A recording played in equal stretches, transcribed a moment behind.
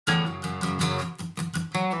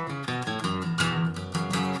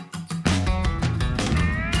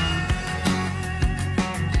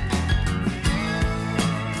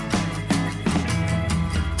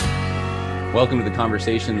Welcome to the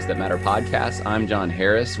Conversations That Matter podcast. I'm John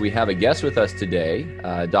Harris. We have a guest with us today,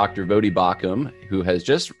 Dr. Voddie Baucham, who has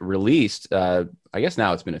just released, I guess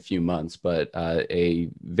now it's been a few months, but a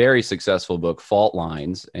very successful book, Fault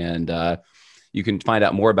Lines. And you can find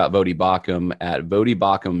out more about Voddie Baucham at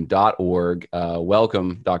VoddieBaucham.org.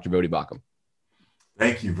 Welcome, Dr. Voddie Baucham.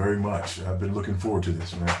 Thank you very much. I've been looking forward to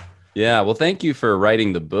this, man. Yeah, well, thank you for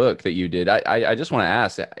writing the book that you did. I just want to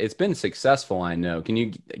ask, it's been successful, I know. Can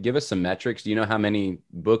you give us some metrics? Do you know how many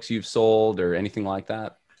books you've sold or anything like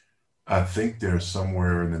that? I think there's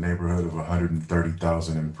somewhere in the neighborhood of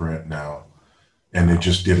 130,000 in print now. And they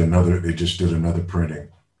just did another printing.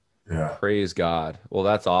 Yeah. Praise God. Well,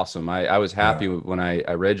 that's awesome. I was happy when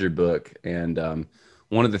I read your book. And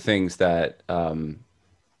one of the things that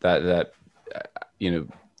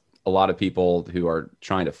a lot of people who are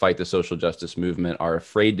trying to fight the social justice movement are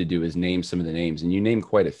afraid to do is name some of the names. And you named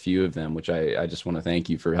quite a few of them, which I just want to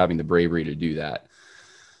thank you for having the bravery to do that.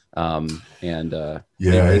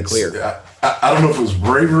 It's clear. I don't know if it was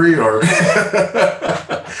bravery or,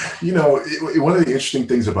 one of the interesting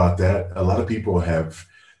things about that, a lot of people have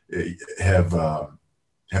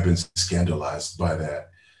been scandalized by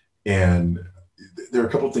that. And there are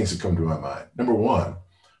a couple of things that come to my mind. Number one,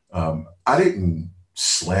 I didn't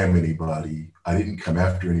slam anybody. I didn't come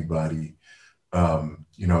after anybody. I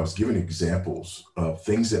was giving examples of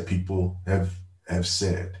things that people have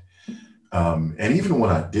said. And even when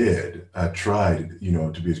I did, I tried,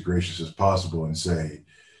 to be as gracious as possible and say,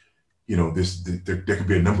 there could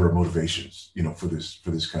be a number of motivations, for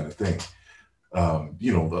this kind of thing. A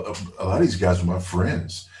lot of these guys were my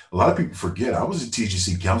friends. A lot of people forget I was a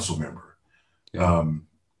TGC council member. Yeah.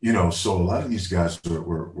 So a lot of these guys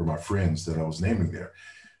were my friends that I was naming there.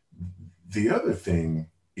 The other thing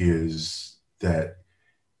is that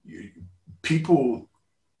people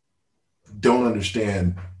don't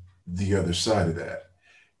understand the other side of that.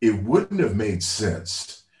 It wouldn't have made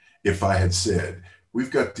sense if I had said, we've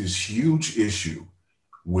got this huge issue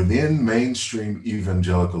within mainstream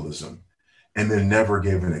evangelicalism, and then never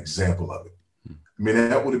gave an example of it. I mean,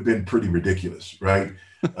 that would have been pretty ridiculous, right?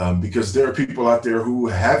 Because there are people out there who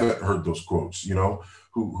haven't heard those quotes,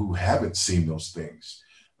 who haven't seen those things.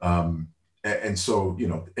 And so,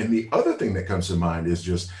 and the other thing that comes to mind is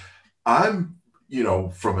just, I'm,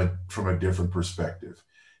 from a different perspective.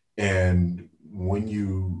 And when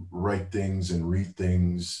you write things and read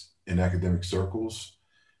things in academic circles,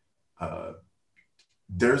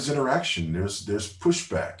 there's interaction, there's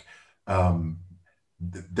pushback.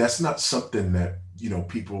 That's not something that,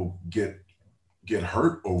 people get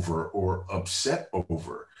hurt over or upset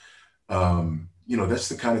over. That's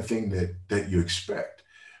the kind of thing that you expect.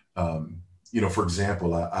 For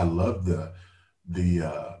example, I love the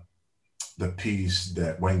piece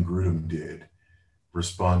that Wayne Grudem did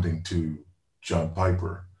responding to John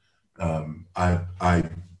Piper. I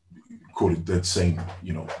quoted that same,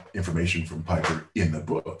 information from Piper in the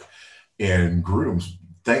book, and Grudem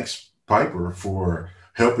thanks Piper for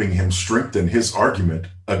helping him strengthen his argument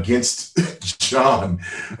against John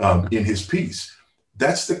in his piece.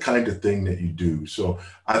 That's the kind of thing that you do. So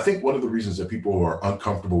I think one of the reasons that people are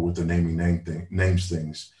uncomfortable with the names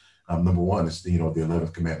things, number one is the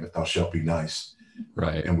 11th commandment, thou shalt be nice.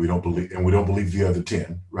 Right. And we don't believe the other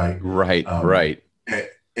 10, right? Right. Right.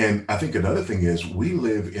 And I think another thing is we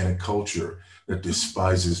live in a culture that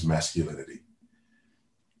despises masculinity,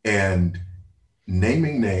 and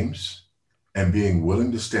naming names and being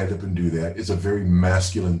willing to stand up and do that is a very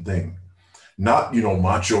masculine thing. Not,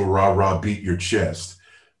 macho, rah, beat your chest,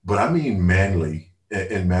 but I mean manly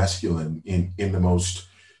and masculine in the most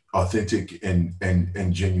authentic and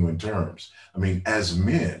genuine terms. I mean, as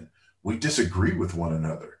men, we disagree with one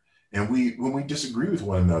another. And when we disagree with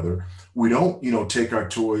one another, we don't, take our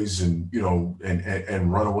toys and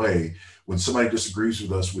run away. When somebody disagrees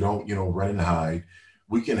with us, we don't, run and hide.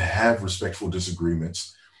 We can have respectful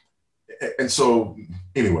disagreements. And so,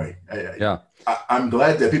 anyway, I'm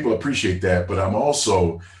glad that people appreciate that, but I'm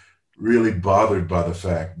also really bothered by the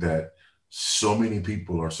fact that so many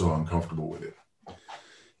people are so uncomfortable with it.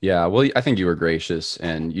 Yeah, well, I think you were gracious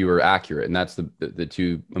and you were accurate, and that's the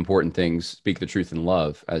two important things. Speak the truth in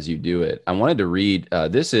love as you do it. I wanted to read,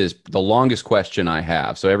 this is the longest question I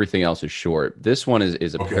have, so everything else is short. This one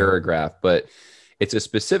is a paragraph, but it's a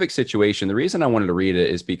specific situation. The reason I wanted to read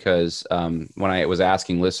it is because when I was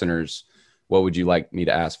asking listeners, what would you like me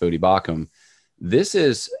to ask Voddie Baucham? This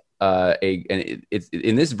is it's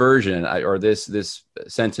in this version or this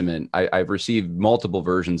sentiment. I've received multiple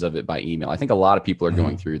versions of it by email. I think a lot of people are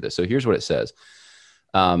going through this. So here's what it says.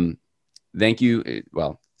 Thank you.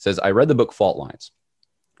 Well, it says, I read the book Fault Lines.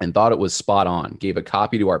 and thought it was spot on. Gave a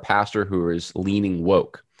copy to our pastor, who is leaning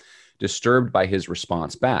woke. Disturbed by his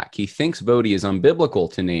response back. He thinks Voddie is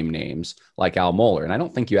unbiblical to name names like Al Mohler. And I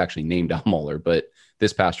don't think you actually named Al Mohler, but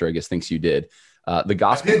this pastor, I guess, thinks you did. The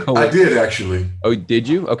Gospel I did actually. Oh, did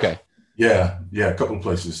you? Okay. Yeah, a couple of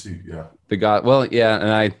places. Yeah. Well, yeah,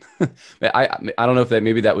 and I don't know if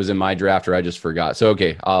maybe that was in my draft or I just forgot. So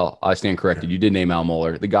okay, I stand corrected. You did name Al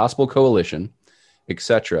Mohler, the Gospel Coalition,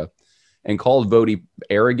 etc., and called Voddie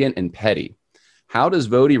arrogant and petty. How does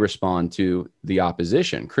Voddie respond to the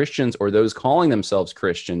opposition? Christians or those calling themselves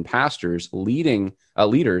Christian pastors,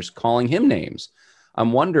 leaders calling him names.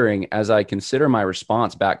 I'm wondering, as I consider my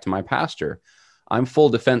response back to my pastor, I'm full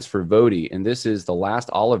defense for Voddie, and this is the last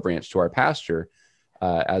olive branch to our pastor,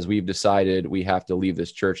 as we've decided we have to leave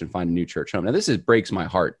this church and find a new church home. Now, this breaks my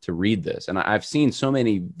heart to read this, and I've seen so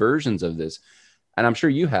many versions of this, and I'm sure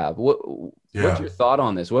you have. What's your thought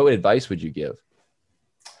on this? What advice would you give?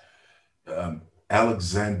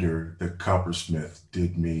 Alexander the coppersmith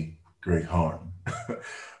did me great harm.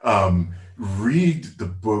 Read the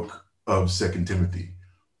book of 2 Timothy.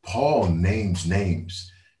 Paul names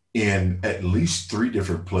names in at least 3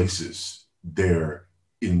 different places there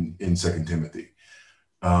in 2 Timothy.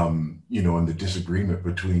 In the disagreement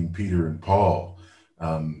between Peter and Paul,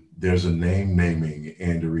 there's a naming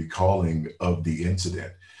and a recalling of the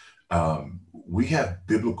incident. We have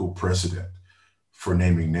biblical precedent for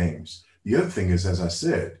naming names. The other thing is, as I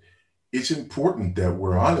said, it's important that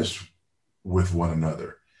we're honest with one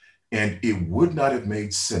another. And it would not have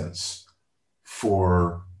made sense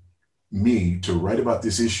for me to write about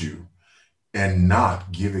this issue and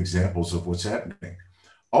not give examples of what's happening.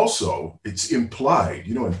 Also, it's implied,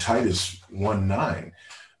 in Titus 1:9,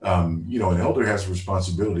 an elder has a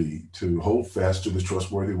responsibility to hold fast to the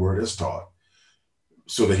trustworthy word as taught,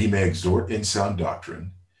 so that he may exhort in sound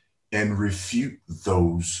doctrine and refute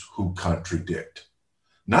those who contradict.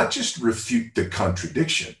 Not just refute the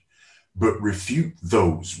contradiction, but refute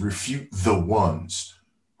the ones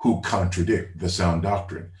who contradict the sound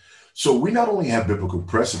doctrine. So we not only have biblical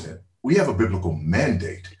precedent, we have a biblical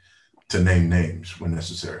mandate to name names when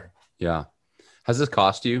necessary. Yeah. Has this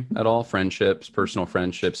cost you at all? Friendships, personal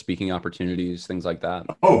friendships, speaking opportunities, things like that?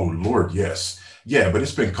 Oh, Lord, yes. Yeah, but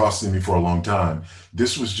it's been costing me for a long time.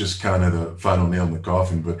 This was just kind of the final nail in the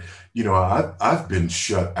coffin. But, I've been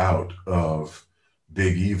shut out of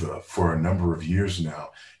Big Eva for a number of years now.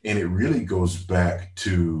 And it really goes back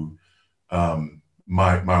to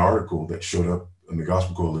my article that showed up in the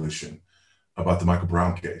Gospel Coalition about the Michael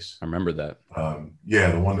Brown case. I remember that.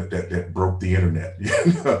 The one that broke the internet.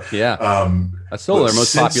 Yeah. That's still their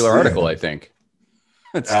most popular article, I think.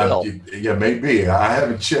 Maybe. I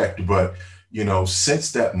haven't checked, but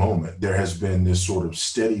since that moment, there has been this sort of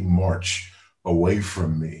steady march away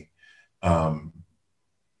from me.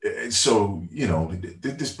 So,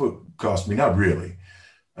 this book cost me, not really.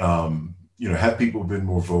 Have people been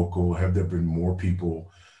more vocal? Have there been more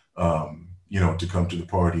people, to come to the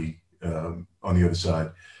party on the other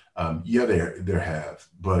side? There have.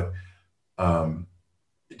 But,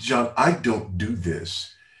 John, I don't do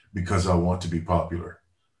this because I want to be popular.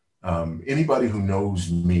 Anybody who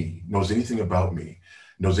knows me, knows anything about me,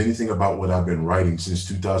 knows anything about what I've been writing since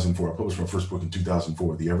 2004. I published my first book in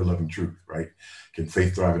 2004, The Ever-Loving Truth, right? Can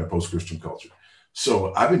Faith Thrive in a Post-Christian Culture?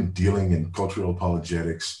 So I've been dealing in cultural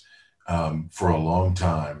apologetics for a long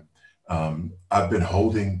time. I've been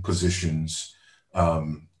holding positions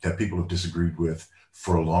that people have disagreed with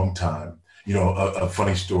for a long time. A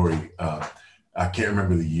funny story, I can't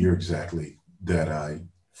remember the year exactly that I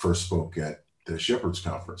first spoke at the Shepherds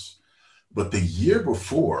Conference, but the year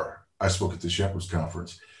before I spoke at the Shepherds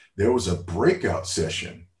Conference, there was a breakout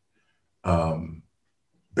session,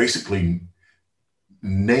 basically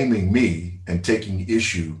naming me and taking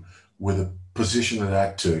issue with a position that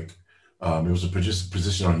I took. It was a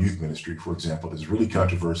position on youth ministry, for example, that's really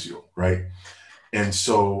controversial, right? And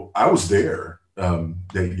so I was there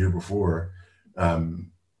that year before. Anyway,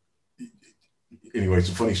 it's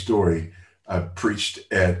a funny story. I preached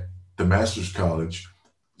at the Master's College.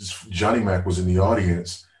 Johnny Mac was in the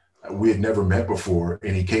audience. We had never met before.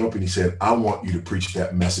 And he came up and he said, I want you to preach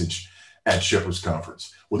that message at Shepherds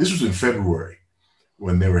Conference. Well, this was in February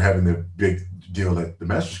when they were having the big deal at the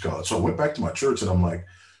Master's College. So I went back to my church and I'm like,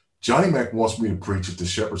 Johnny Mac wants me to preach at the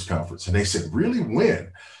Shepherds Conference. And they said, really,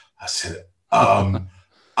 when? I said, I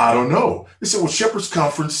don't know. They said, well, Shepherds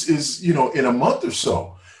Conference is, in a month or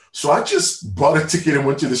so. So I just bought a ticket and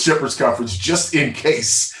went to the Shepherds Conference just in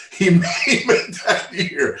case he made that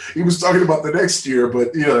year. He was talking about the next year,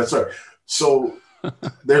 but that's right. So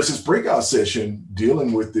there's this breakout session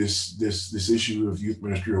dealing with this issue of youth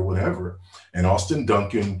ministry or whatever, and Austin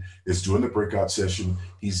Duncan is doing the breakout session.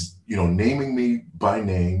 He's naming me by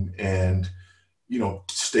name and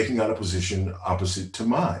staking out a position opposite to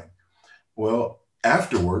mine. Well,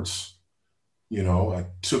 afterwards, I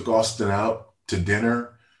took Austin out to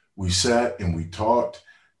dinner. We sat and we talked.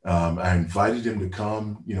 I invited him to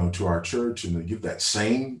come, to our church and to give that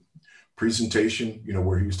same presentation,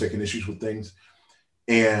 where he was taking issues with things.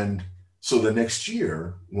 And so the next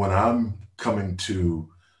year, when I'm coming to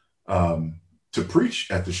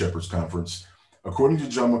preach at the Shepherds Conference, according to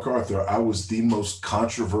John MacArthur, I was the most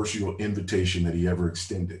controversial invitation that he ever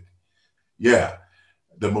extended. Yeah,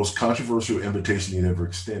 the most controversial invitation he'd ever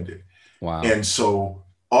extended. Wow. And so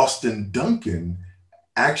Austin Duncan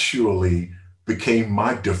actually became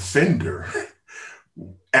my defender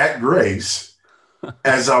at Grace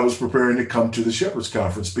as I was preparing to come to the Shepherds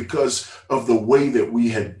Conference because of the way that we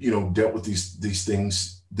had, dealt with these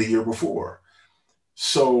things the year before.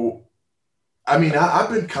 So, I mean,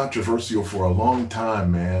 I've been controversial for a long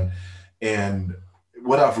time, man. And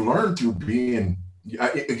what I've learned through being,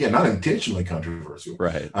 again, not intentionally controversial.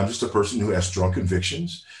 Right. I'm just a person who has strong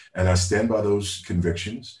convictions, and I stand by those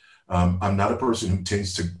convictions. I'm not a person who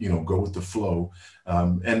tends to, go with the flow.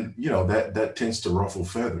 And, that tends to ruffle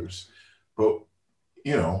feathers. But,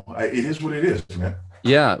 it is what it is, man.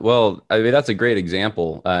 Yeah. Well, I mean, that's a great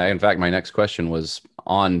example. In fact, my next question was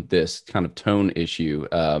on this kind of tone issue.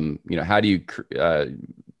 How do you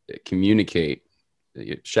communicate,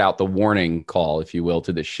 shout the warning call, if you will,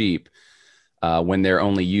 to the sheep when they're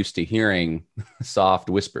only used to hearing soft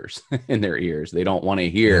whispers in their ears? They don't want to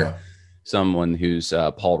hear someone who's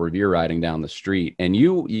Paul Revere riding down the street. And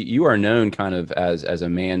you are known kind of as a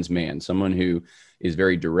man's man, someone who is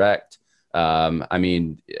very direct. I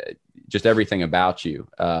mean, just everything about you.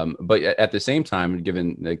 But at the same time,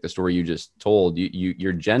 given like the story you just told,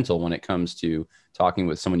 you're gentle when it comes to talking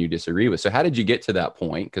with someone you disagree with. So how did you get to that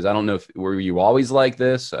point? Because I don't know were you always like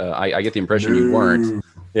this? I get the impression you weren't.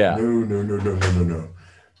 Yeah. No.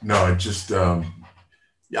 No, it just, I've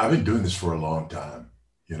been doing this for a long time,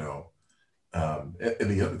 and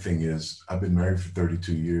the other thing is I've been married for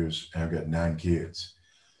 32 years and I've got 9 kids.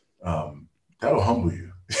 That'll humble you.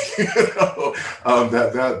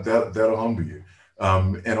 That'll humble you.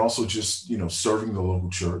 And also just, serving the local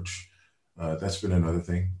church. That's been another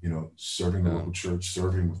thing, serving the local church,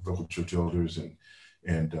 serving with local church elders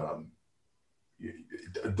and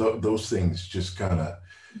those things just kind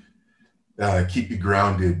of keep you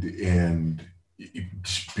grounded and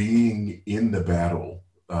being in the battle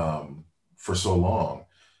for so long.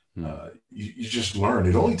 You just learn.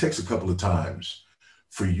 It only takes a couple of times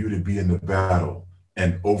for you to be in the battle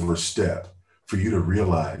and overstep, for you to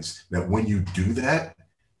realize that when you do that,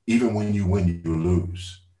 even when you win, you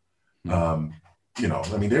lose. I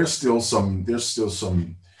mean, there's still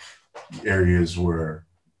some areas where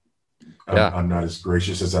I'm not as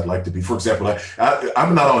gracious as I'd like to be. For example,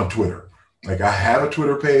 I'm not on Twitter. Like, I have a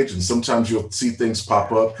Twitter page and sometimes you'll see things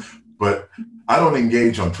pop up, but I don't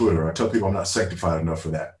engage on Twitter. I tell people I'm not sanctified enough for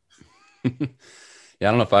that. Yeah,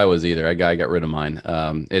 I don't know if I was either. I got rid of mine.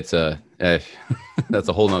 It's that's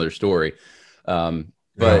a whole nother story.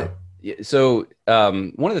 But so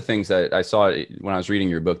one of the things that I saw when I was reading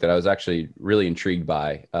your book that I was actually really intrigued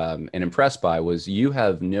by and impressed by was you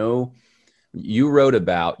wrote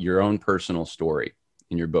about your own personal story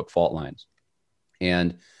in your book, Fault Lines.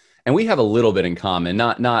 And we have a little bit in common,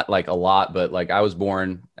 not like a lot, but like I was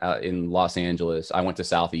born in Los Angeles. I went to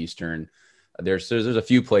Southeastern. There's a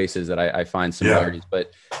few places that I find similarities,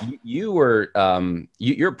 but you're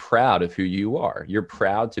proud of who you are. You're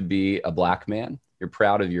proud to be a Black man. You're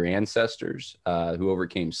proud of your ancestors who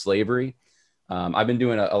overcame slavery. I've been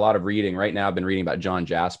doing a lot of reading right now. I've been reading about John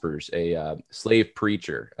Jaspers, a slave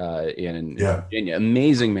preacher in Virginia,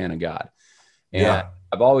 amazing man of God. And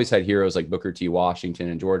I've always had heroes like Booker T. Washington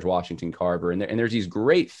and George Washington Carver. And there's these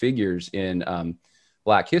great figures in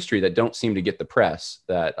Black history that don't seem to get the press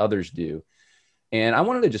that others do. And I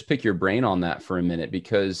wanted to just pick your brain on that for a minute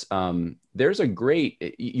because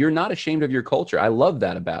you're not ashamed of your culture. I love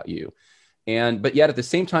that about you. But yet at the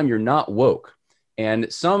same time, you're not woke.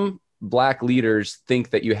 And some Black leaders think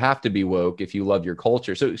that you have to be woke if you love your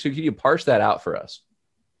culture. So could you parse that out for us?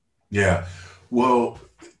 Yeah. Well,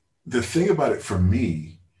 the thing about it for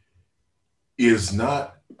me is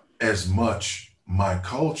not as much my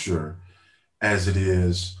culture as it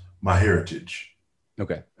is my heritage.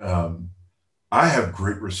 Okay. I have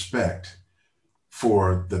great respect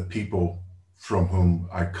for the people from whom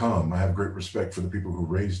I come. I have great respect for the people who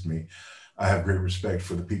raised me. I have great respect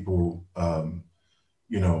for the people,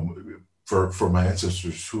 for my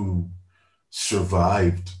ancestors who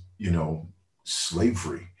survived,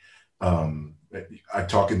 slavery. Um, I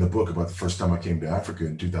talk in the book about the first time I came to Africa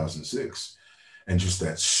in 2006, and just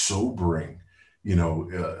that sobering,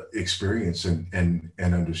 experience and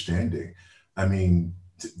understanding. I mean,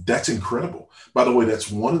 that's incredible. By the way,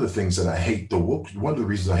 that's one of the things that I hate the woke. One of the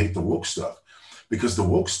reasons I hate the woke stuff, because the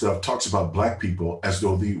woke stuff talks about Black people as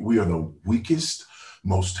though we are the weakest,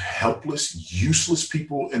 most helpless, useless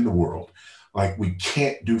people in the world. Like we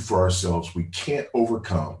can't do for ourselves, we can't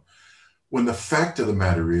overcome. When the fact of the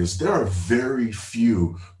matter is, there are very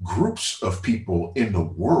few groups of people in the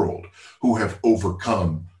world who have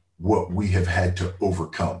overcome what we have had to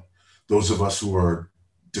overcome. Those of us who are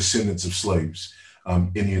descendants of slaves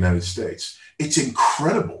in the United States. It's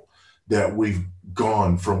incredible that we've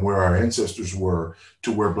gone from where our ancestors were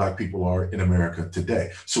to where Black people are in America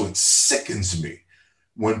today. So it sickens me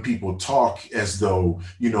when people talk as though,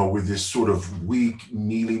 with this sort of weak,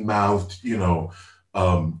 mealy-mouthed,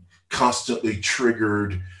 constantly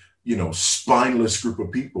triggered, spineless group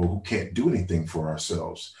of people who can't do anything for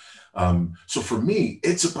ourselves. So for me,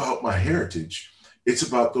 it's about my heritage. It's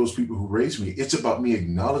about those people who raised me. It's about me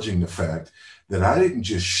acknowledging the fact that I didn't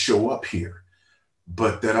just show up here,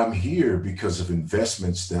 but that I'm here because of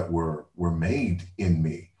investments that were made in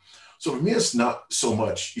me. So for me, it's not so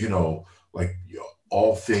much,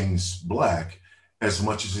 all things Black as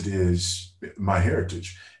much as it is my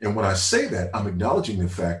heritage. And when I say that, I'm acknowledging the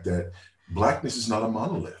fact that Blackness is not a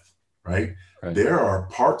monolith, right? There are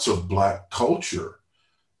parts of Black culture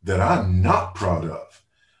that I'm not proud of.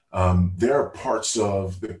 There are parts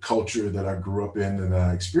of the culture that I grew up in and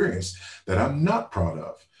I experienced that I'm not proud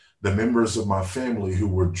of. The members of my family who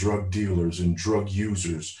were drug dealers and drug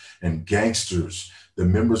users and gangsters, the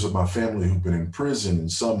members of my family who've been in prison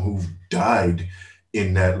and some who've died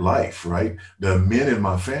in that life, right? The men in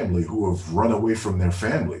my family who have run away from their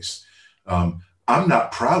families. I'm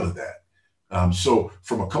not proud of that. So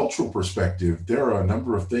from a cultural perspective, there are a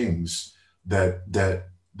number of things that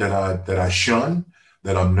I shun,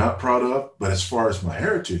 that I'm not proud of. But as far as my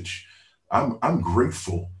heritage, I'm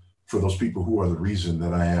grateful for those people who are the reason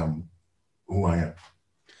that I am who I am.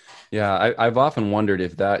 Yeah, I've often wondered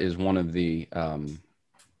if that is one of the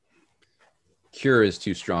cure is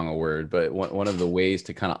too strong a word, but one of the ways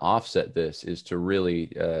to kind of offset this is to really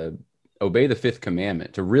obey the fifth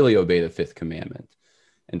commandment, to really obey the fifth commandment,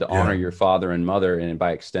 and to honor your father and mother, and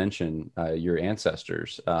by extension, your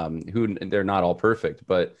ancestors, who they're not all perfect,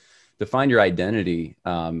 but to find your identity.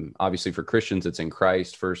 Obviously for Christians, it's in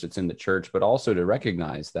Christ first, it's in the church, but also to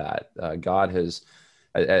recognize that God has,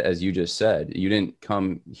 as you just said, you didn't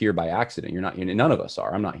come here by accident. None of us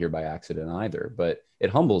are. I'm not here by accident either, but it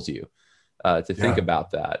humbles you to think about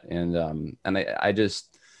that. And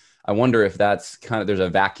I wonder if that's kind of, there's a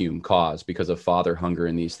vacuum caused because of father hunger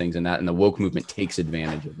in these things, and the woke movement takes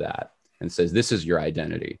advantage of that and says, this is your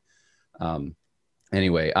identity.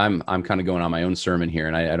 Anyway, I'm kind of going on my own sermon here,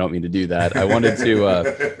 and I don't mean to do that. I wanted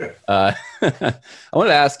to, I wanted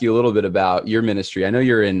to ask you a little bit about your ministry. I know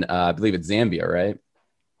you're in, I believe it's Zambia, right?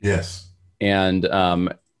 Yes. And,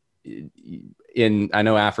 I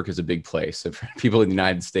know Africa is a big place. So for people in the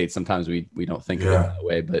United States, sometimes we don't think of it that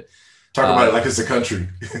way, but talk about it like it's a country.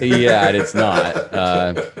 Yeah, and it's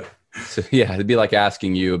not. So yeah, it'd be like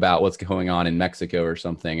asking you about what's going on in Mexico or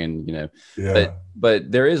something. And,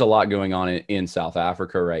 but there is a lot going on in South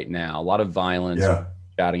Africa right now, a lot of violence. Yeah.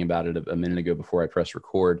 Chatting about it a minute ago before I press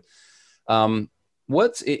record. Do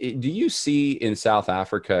you see in South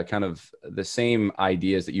Africa kind of the same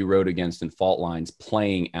ideas that you wrote against in Fault Lines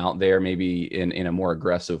playing out there, maybe in a more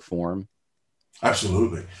aggressive form?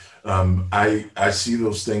 Absolutely. I see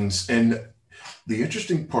those things. And the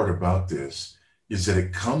interesting part about this is that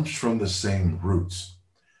it comes from the same roots.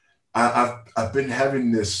 I've been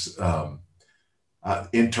having this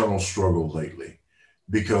internal struggle lately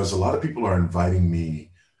because a lot of people are inviting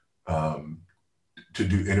me to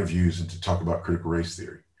do interviews and to talk about critical race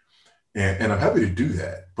theory. And I'm happy to do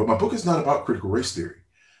that. But my book is not about critical race theory.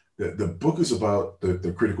 The book is about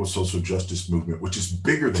the critical social justice movement, which is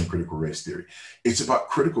bigger than critical race theory. It's about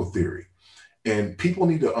critical theory. And people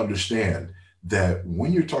need to understand that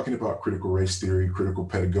when you're talking about critical race theory, critical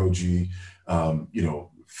pedagogy,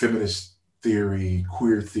 feminist theory,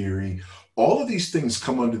 queer theory, all of these things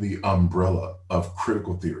come under the umbrella of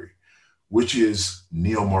critical theory, which is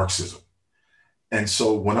neo-Marxism. And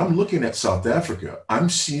so when I'm looking at South Africa, I'm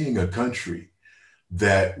seeing a country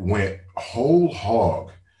that went whole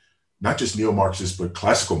hog, not just neo-Marxist, but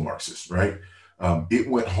classical Marxist, right? It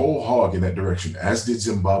went whole hog in that direction, as did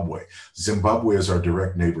Zimbabwe. Zimbabwe is our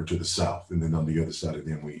direct neighbor to the south, and then on the other side of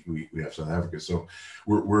them, we have South Africa. So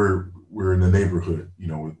we're in the neighborhood,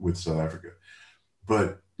 with South Africa.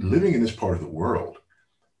 But living in this part of the world,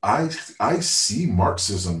 I see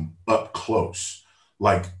Marxism up close,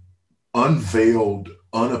 like unveiled,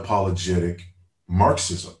 unapologetic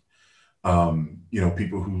Marxism.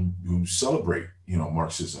 People who celebrate,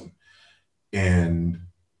 Marxism, and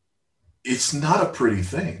it's not a pretty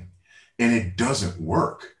thing, and it doesn't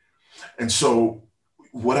work. And so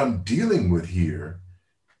what I'm dealing with here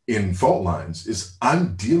in Fault Lines is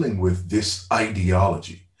I'm dealing with this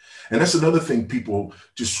ideology. And that's another thing people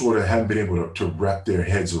just sort of haven't been able to wrap their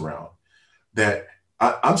heads around, that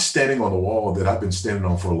I'm standing on the wall that I've been standing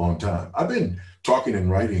on for a long time. I've been talking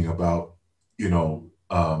and writing about,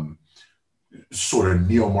 sort of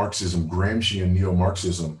neo-Marxism, Gramscian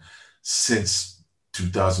neo-Marxism, since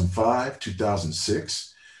 2005,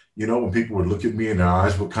 2006, when people would look at me and their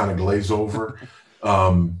eyes would kind of glaze over.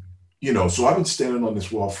 So I've been standing on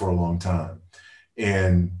this wall for a long time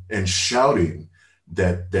and shouting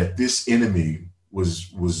that this enemy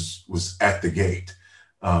was at the gate,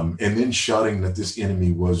 and then shouting that this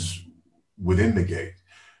enemy was within the gate.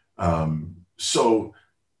 So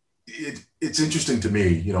it's interesting to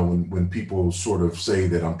me, when people sort of say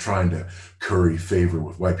that I'm trying to curry favor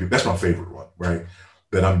with white people. That's my favorite one, right?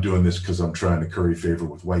 That I'm doing this because I'm trying to curry favor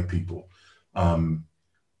with white people. Man,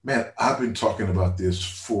 I've been talking about this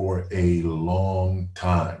for a long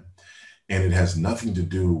time, and it has nothing to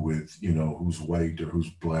do with, who's white or who's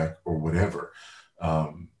black or whatever.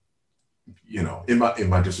 In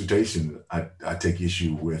my dissertation, I take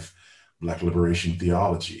issue with Black liberation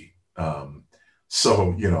theology.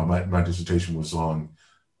 So, my dissertation was on,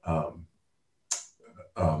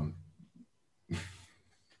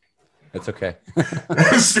 That's okay.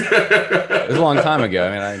 It was a long time ago.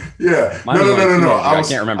 No. I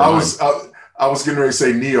can't remember. I was getting ready to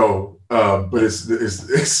say neo, but it's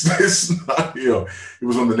not neo. It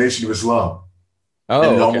was on the Nation of Islam. Oh,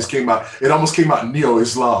 and it okay. almost came out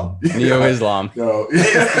neo-Islam. Neo-Islam. No.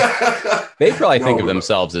 They probably think of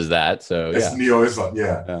themselves as that. So it's neo-Islam.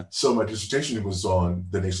 Yeah. So my dissertation was on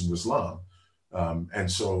the Nation of Islam.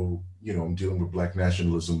 And so, I'm dealing with Black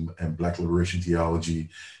nationalism and Black liberation theology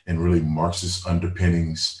and really Marxist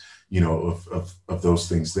underpinnings, of those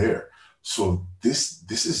things there. So this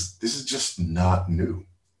is just not new.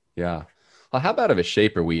 Yeah. Well, how bad of a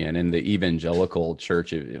shape are we in the evangelical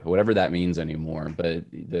church, whatever that means anymore, but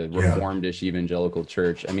the reformed-ish evangelical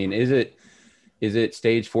church? Is it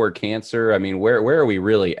stage 4 cancer? Where are we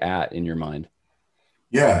really at in your mind?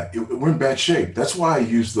 Yeah, we're in bad shape. That's why I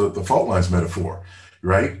use the fault lines metaphor,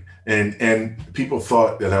 right? And people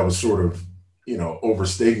thought that I was sort of,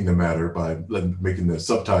 overstating the matter by making the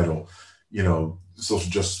subtitle,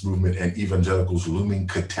 social justice movement and evangelicals looming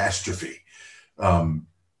catastrophe.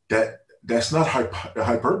 That's not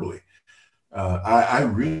hyperbole. I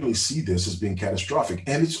really see this as being catastrophic,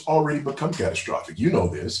 and it's already become catastrophic. You know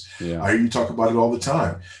this. Yeah. I hear you talk about it all the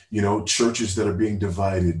time. Churches that are being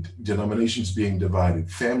divided, denominations being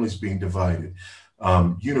divided, families being divided,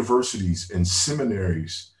 universities and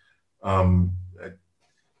seminaries.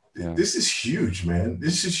 This is huge, man.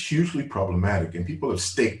 This is hugely problematic, and people have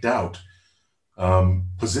staked out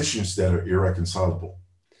positions that are irreconcilable.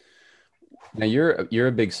 Now you're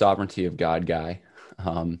a big sovereignty of God guy.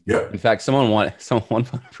 Yep. In fact, one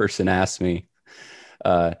person asked me,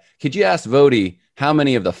 could you ask Voddie how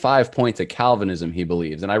many of the 5 points of Calvinism he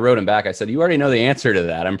believes? And I wrote him back. I said, you already know the answer to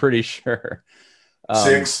that, I'm pretty sure.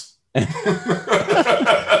 6.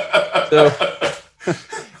 So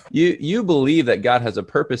you believe that God has a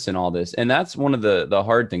purpose in all this. And that's one of the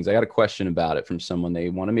hard things. I got a question about it from someone. They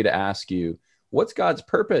wanted me to ask you, what's God's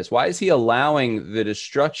purpose? Why is he allowing the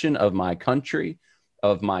destruction of my country,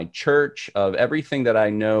 of my church, of everything that I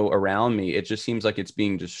know around me? It just seems like it's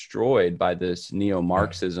being destroyed by this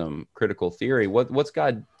neo-Marxism critical theory. What's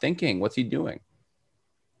God thinking? What's he doing?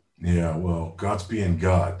 Yeah, well, God's being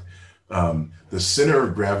God. The center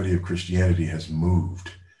of gravity of Christianity has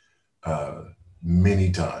moved many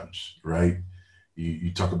times, right?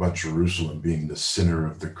 You talk about Jerusalem being the center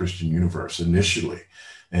of the Christian universe initially.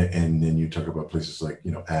 And then you talk about places like,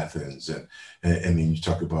 Athens, and then you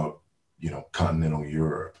talk about, continental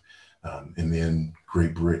Europe, and then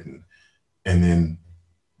Great Britain, and then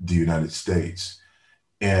the United States.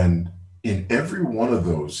 And in every one of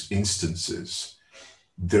those instances,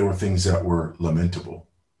 there were things that were lamentable,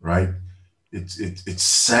 right? It's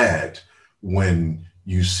sad when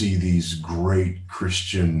you see these great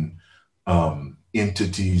Christian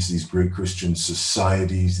entities, these great Christian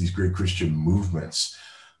societies, these great Christian movements,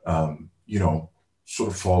 sort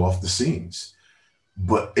of fall off the scenes.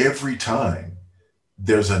 But every time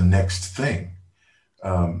there's a next thing,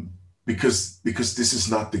 because this is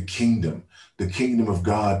not the kingdom. The kingdom of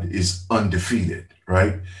God is undefeated,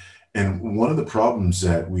 right? And one of the problems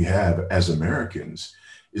that we have as Americans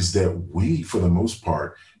is that we, for the most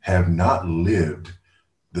part, have not lived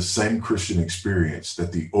the same Christian experience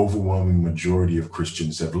that the overwhelming majority of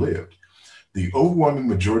Christians have lived. The overwhelming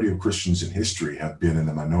majority of Christians in history have been in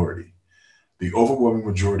the minority. The overwhelming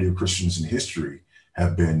majority of Christians in history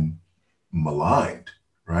have been maligned,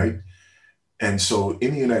 right? And so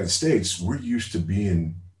in the United States, we're used to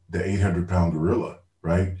being the 800-pound gorilla,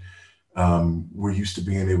 right? We're used to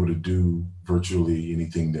being able to do virtually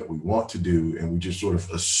anything that we want to do. And we just sort of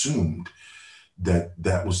assumed that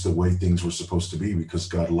that was the way things were supposed to be because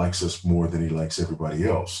God likes us more than he likes everybody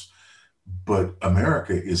else. But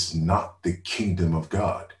America is not the kingdom of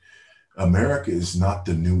God. America is not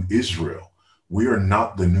the new Israel. We are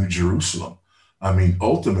not the new Jerusalem. I mean,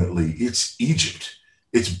 ultimately, it's Egypt.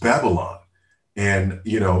 It's Babylon. And,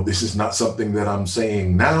 this is not something that I'm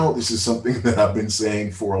saying now. This is something that I've been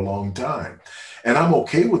saying for a long time. And I'm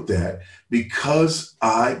okay with that because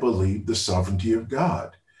I believe the sovereignty of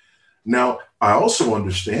God. Now, I also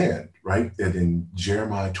understand, right, that in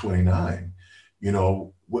Jeremiah 29,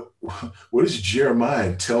 what does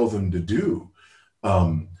Jeremiah tell them to do?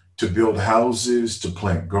 To build houses, to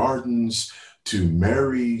plant gardens, to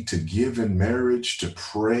marry, to give in marriage, to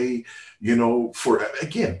pray, to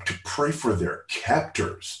pray for their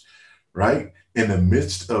captors, right? In the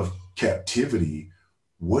midst of captivity,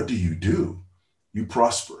 what do? You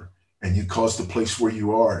prosper and you cause the place where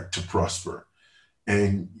you are to prosper.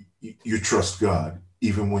 And you trust God,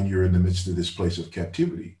 even when you're in the midst of this place of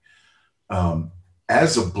captivity.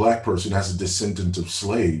 As a Black person, as a descendant of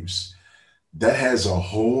slaves, that has a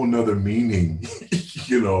whole nother meaning,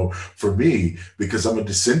 for me, because I'm a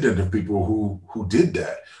descendant of people who did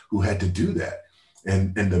that, who had to do that.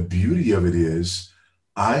 And the beauty of it is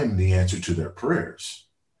I'm the answer to their prayers,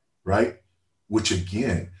 right? Which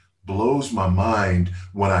again, blows my mind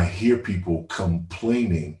when I hear people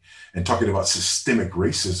complaining and talking about systemic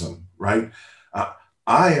racism, right?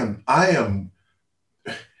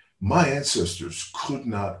 My ancestors could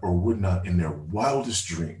not or would not in their wildest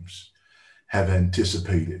dreams have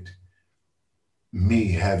anticipated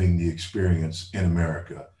me having the experience in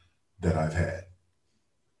America that I've had.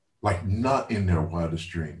 Like not in their wildest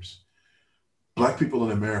dreams. Black people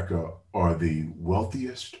in America are the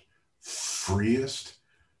wealthiest, freest,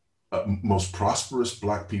 most prosperous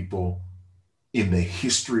Black people in the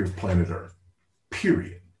history of planet Earth,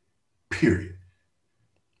 period.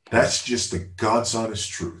 That's just the God's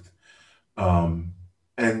honest truth.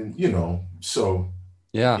 So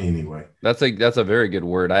yeah, anyway. That's a very good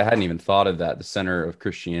word. I hadn't even thought of that, the center of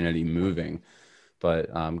Christianity moving,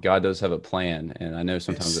 but God does have a plan. And I know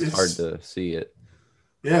sometimes it's hard to see it.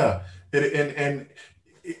 Yeah. And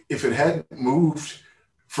if it hadn't moved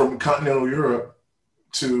from continental Europe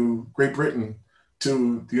to Great Britain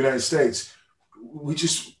to the United States, we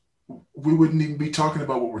wouldn't even be talking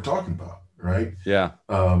about what we're talking about, right? Yeah.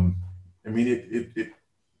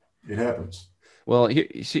 It happens. Well,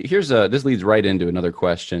 here's this leads right into another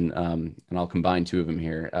question, and I'll combine two of them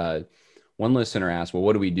here. One listener asked, "Well,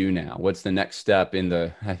 what do we do now? What's the next step in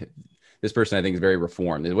the?" This person I think is very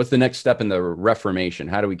reformed. What's the next step in the Reformation?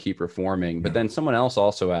 How do we keep reforming? But then someone else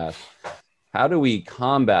also asked, "How do we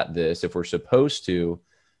combat this if we're supposed to?"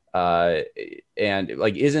 And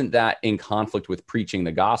like, isn't that in conflict with preaching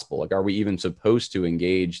the gospel? Like, are we even supposed to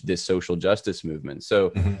engage this social justice movement?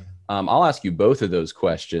 So I'll ask you both of those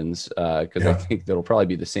questions because I think that'll probably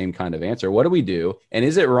be the same kind of answer. What do we do? And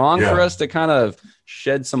is it wrong for us to kind of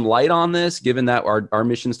shed some light on this, given that our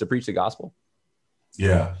mission is to preach the gospel?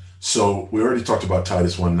 Yeah. So we already talked about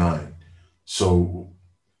Titus 1:9. So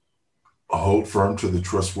hold firm to the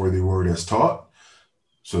trustworthy word as taught.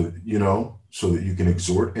 So that you can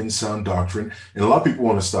exhort in sound doctrine. And a lot of people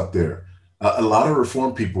want to stop there. A lot of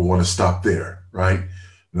Reformed people want to stop there, right?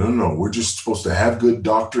 No. We're just supposed to have good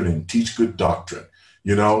doctrine and teach good doctrine.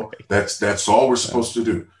 That's all we're supposed to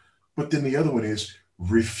do. But then the other one is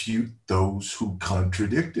refute those who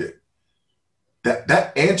contradict it.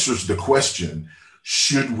 That answers the question,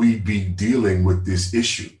 should we be dealing with this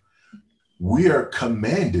issue? We are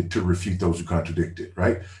commanded to refute those who contradict it,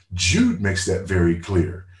 right? Jude makes that very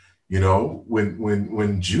clear.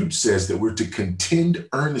 When Jude says that we're to contend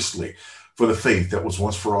earnestly for the faith that was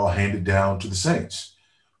once for all handed down to the saints.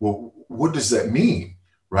 Well, what does that mean,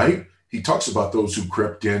 right? He talks about those who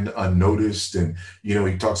crept in unnoticed, and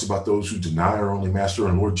he talks about those who deny our only Master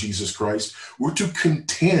and Lord Jesus Christ. We're to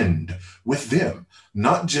contend with them.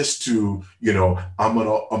 not just to, I'm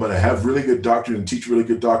gonna have really good doctrine and teach really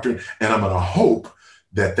good doctrine, and I'm gonna hope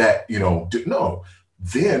that no.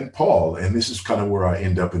 Then Paul, and this is kind of where I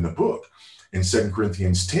end up in the book, in 2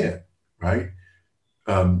 Corinthians 10, right?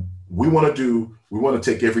 We want to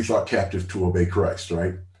take every thought captive to obey Christ,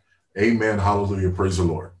 right? Amen. Hallelujah. Praise the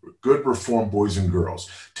Lord. Good reformed boys and girls.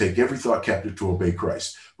 Take every thought captive to obey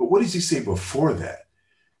Christ. But what does he say before that?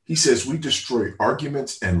 He says, we destroy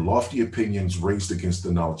arguments and lofty opinions raised against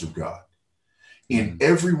the knowledge of God. In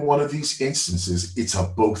every one of these instances, it's a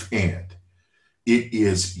both and. It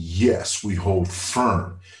is, yes, we hold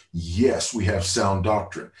firm. Yes, we have sound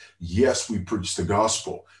doctrine. Yes, we preach the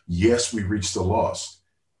gospel. Yes, we reach the lost.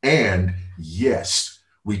 And yes,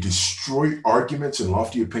 we destroy arguments and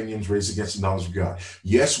lofty opinions raised against the knowledge of God.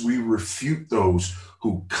 Yes, we refute those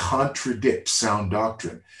who contradict sound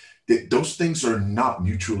doctrine. Those things are not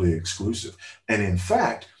mutually exclusive. And in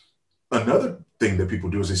fact, another thing that people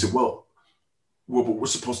do is they say, well, but we're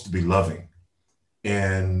supposed to be loving.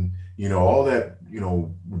 And, all that,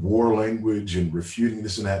 war language and refuting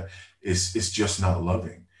this and that is just not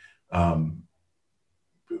loving.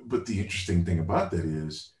 But the interesting thing about that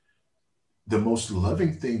is the most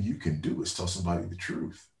loving thing you can do is tell somebody the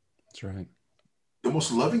truth. That's right. The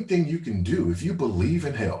most loving thing you can do, if you believe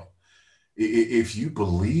in hell, if you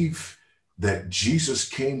believe that Jesus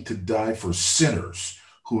came to die for sinners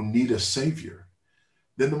who need a savior,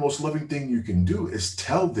 then the most loving thing you can do is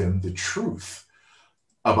tell them the truth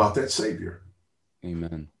about that savior.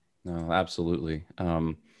 Amen. No, absolutely.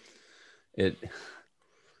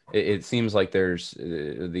 It seems like there's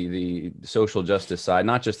the social justice side,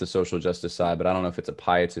 not just the social justice side, but I don't know if it's a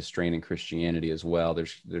pietist strain in Christianity as well.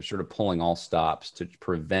 They're sort of pulling all stops to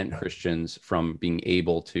prevent Christians from being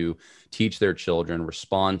able to teach their children,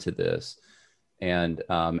 respond to this. And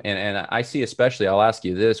I see, especially, I'll ask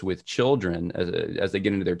you this, with children, as they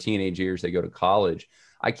get into their teenage years, they go to college.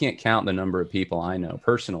 I can't count the number of people I know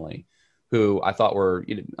personally who I thought were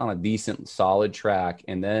on a decent, solid track.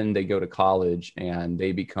 And then they go to college and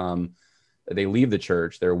they leave the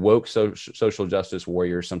church. They're woke social justice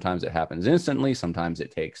warriors. Sometimes it happens instantly. Sometimes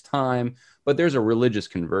it takes time, but there's a religious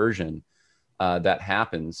conversion that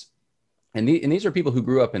happens. And these are people who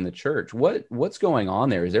grew up in the church. What's going on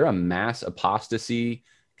there? Is there a mass apostasy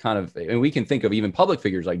kind of, and we can think of even public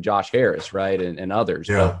figures like Josh Harris, right? And others.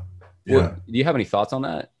 Yeah. Do you have any thoughts on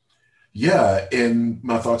that? Yeah. And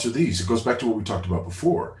my thoughts are these. It goes back to what we talked about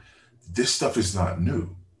before. This stuff is not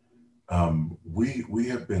new. We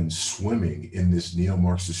have been swimming in this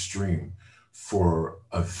neo-Marxist stream for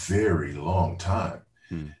a very long time.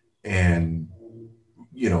 And,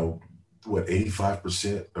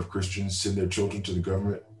 85% of Christians send their children to the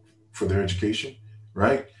government for their education,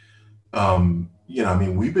 right?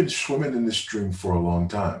 We've been swimming in this stream for a long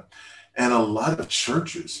time. And a lot of our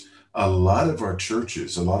churches, a lot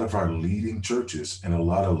of our leading churches and a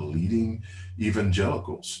lot of leading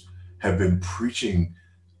evangelicals have been preaching,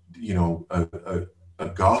 a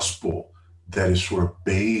gospel that is sort of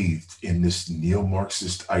bathed in this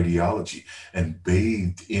neo-Marxist ideology and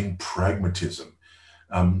bathed in pragmatism.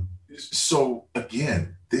 So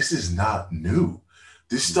again, this is not new.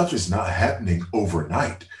 This stuff is not happening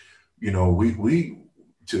overnight. We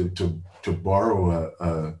to borrow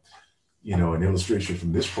an illustration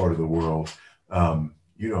from this part of the world,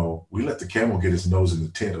 we let the camel get his nose in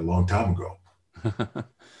the tent a long time ago.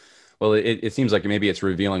 Well, it seems like maybe it's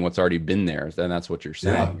revealing what's already been there. And that's what you're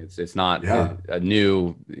saying. Yeah. It's not a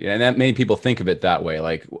new, and that made people think of it that way.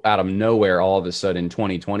 Like out of nowhere, all of a sudden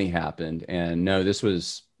 2020 happened. And no, this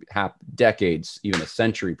was decades, even a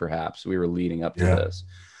century, perhaps we were leading up to this.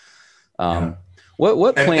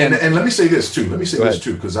 What plan? And let me say this too.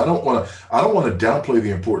 Because I don't want to downplay the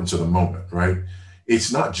importance of the moment, right?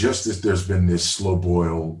 It's not just that there's been this slow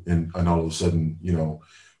boil and all of a sudden,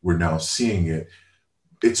 we're now seeing it.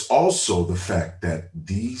 It's also the fact that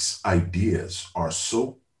these ideas are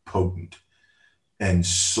so potent and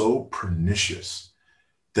so pernicious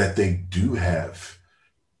that they do have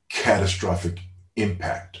catastrophic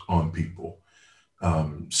impact on people.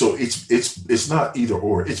 So it's not either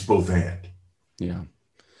or, it's both and. Yeah.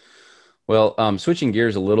 Well, switching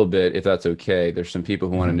gears a little bit, if that's okay. There's some people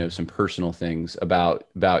who want to know some personal things about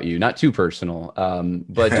you, not too personal,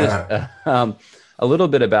 but just a little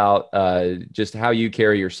bit about just how you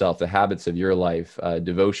carry yourself, the habits of your life,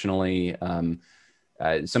 devotionally.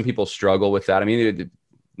 Some people struggle with that. I mean,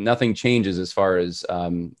 nothing changes as far as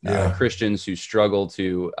Christians who struggle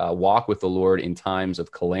to walk with the Lord in times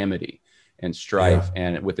of calamity and strife,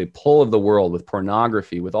 and with the pull of the world, with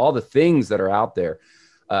pornography, with all the things that are out there.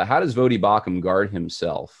 How does Voddie Baucham guard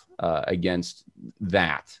himself against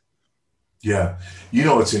that? Yeah.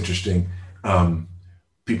 It's interesting. Um,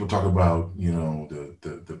 People talk about,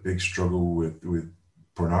 the big struggle with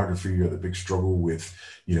pornography, or the big struggle with,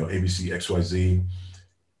 ABC, XYZ,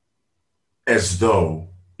 as though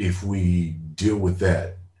if we deal with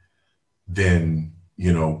that, then,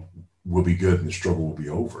 we'll be good and the struggle will be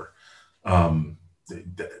over. Um, th-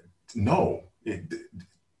 th- no,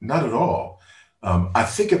 not at all. I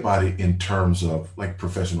think about it in terms of like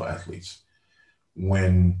professional athletes.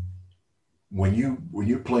 When when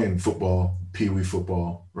you're playing football, pee wee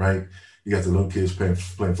football, right? You got the little kids playing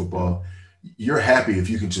football. You're happy if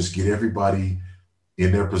you can just get everybody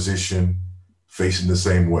in their position facing the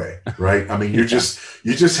same way, right? I mean, Yeah.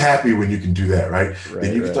 you're just happy when you can do that, right? Then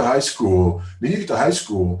Right. you get to Right. high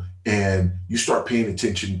school, and you start paying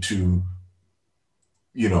attention to,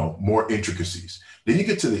 more intricacies. Then you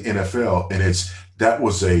get to the NFL, and that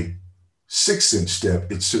was a 6-inch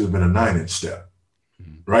step. It should have been a 9-inch step,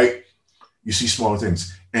 Mhm. right? You see smaller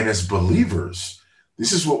things. And as believers,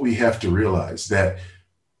 this is what we have to realize, that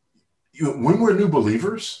when we're new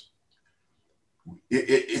believers,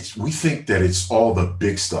 it's we think that it's all the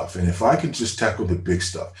big stuff. And if I can just tackle the big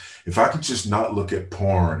stuff, if I can just not look at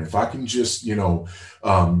porn, if I can just, read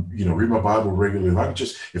my Bible regularly,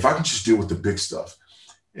 if I can just deal with the big stuff.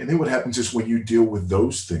 And then what happens is, when you deal with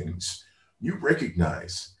those things, you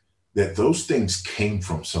recognize that those things came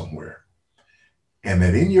from somewhere, and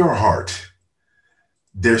that in your heart,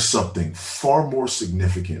 there's something far more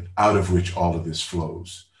significant out of which all of this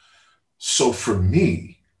flows. So for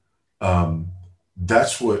me, um,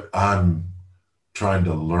 that's what I'm trying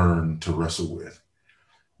to learn to wrestle with,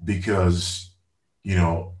 because, you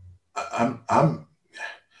know, I'm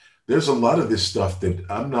there's a lot of this stuff that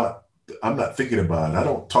I'm not thinking about. I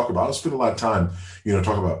don't spend a lot of time,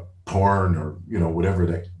 talking about porn, or, whatever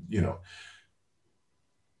that,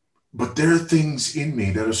 but there are things in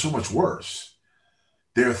me that are so much worse.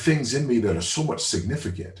 There are things in me that are so much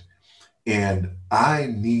significant. And I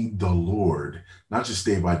need the Lord, not just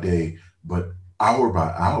day by day, but hour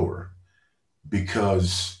by hour,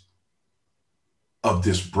 because of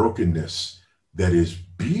this brokenness that is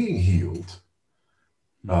being healed.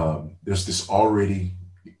 There's this already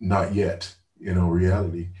not yet,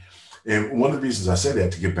 reality. And one of the reasons I say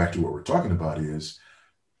that, to get back to what we're talking about, is,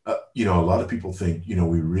 a lot of people think, we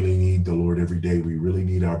really need the Lord every day. We really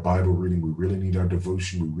need our Bible reading. We really need our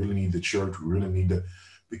devotion. We really need the church. We really need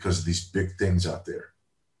because of these big things out there.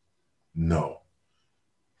 No,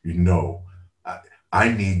 I, I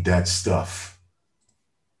need that stuff,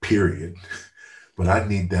 period. But I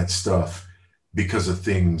need that stuff because of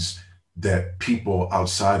things that people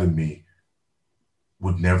outside of me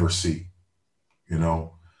would never see, you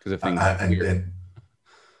know? Because of I, things I, and, here. and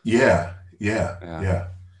yeah, yeah, Yeah. yeah,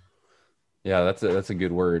 Yeah, that's a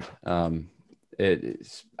good word.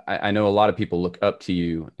 I know a lot of people look up to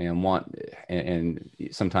you and want, and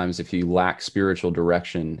sometimes if you lack spiritual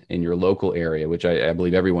direction in your local area, which I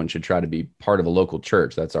believe everyone should try to be part of a local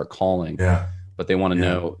church, that's our calling. yeah, But they want to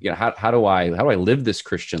yeah, know, how do I live this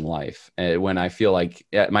Christian life, when I feel like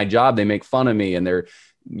at my job they make fun of me and they're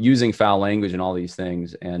using foul language and all these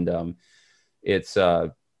things, and it's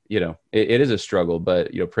it is a struggle,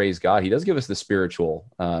 but praise God, He does give us the spiritual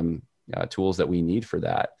tools that we need for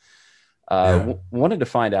that. yeah, Wanted to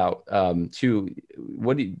find out too,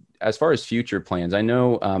 as far as future plans. I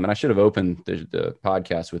know, and I should have opened the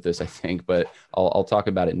podcast with this, I think, but I'll talk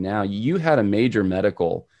about it now. You had a major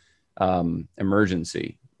medical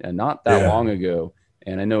emergency, and not that yeah. long ago.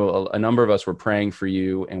 And I know a number of us were praying for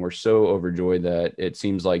you, and we're so overjoyed that it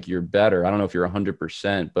seems like you're better. I don't know if you're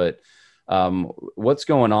 100%, but what's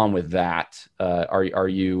going on with that? Are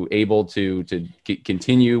you able to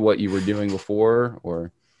continue what you were doing before,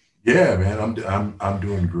 or? Yeah, man, I'm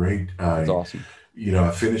doing great. That's awesome. I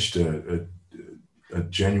finished a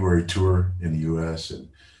January tour in the U.S., and,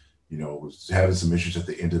 was having some issues at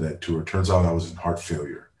the end of that tour. Turns out I was in heart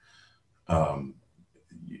failure. Um,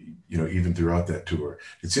 Even throughout that tour,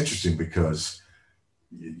 it's interesting because,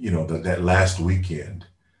 that last weekend,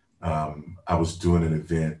 I was doing an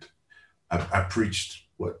event. I preached,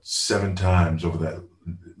 7 times over that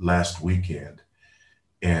last weekend,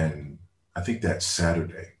 and I think that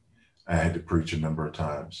Saturday I had to preach a number of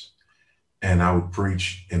times. And I would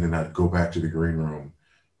preach, and then I'd go back to the green room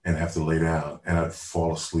and have to lay down, and I'd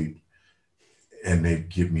fall asleep, and they'd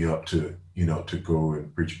get me up to go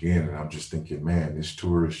and preach again. And I'm just thinking, man, this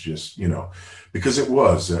tour is just, because it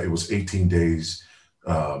was 18 days.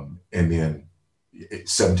 And then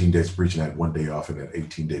 17 days of preaching. I had 1 day off in that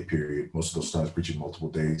 18-day period. Most of those times preaching multiple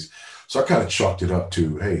days. So I kind of chalked it up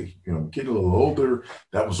to, hey, getting a little older.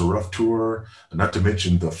 That was a rough tour. Not to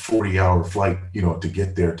mention the 40-hour flight, to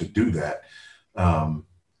get there to do that.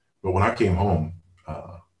 But when I came home,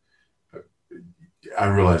 I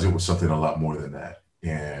realized it was something a lot more than that.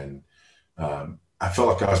 And I felt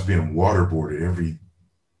like I was being waterboarded every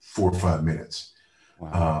 4 or 5 minutes.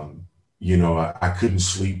 Wow. I couldn't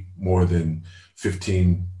sleep more than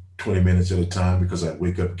 15, 20 minutes at a time because I'd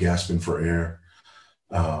wake up gasping for air.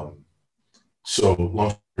 So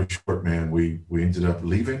long story short, man, we ended up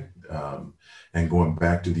leaving and going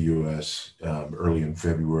back to the U.S. Early in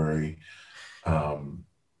February.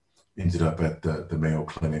 Ended up at the Mayo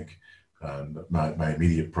Clinic. My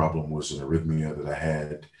immediate problem was an arrhythmia that I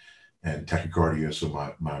had and tachycardia. So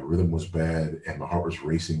my rhythm was bad and my heart was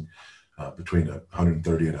racing between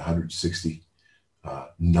 130 and 160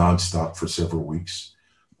 nonstop for several weeks.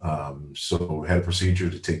 So had a procedure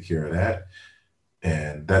to take care of that.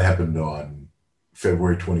 And that happened on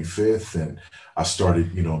February 25th. And I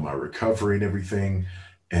started, my recovery and everything.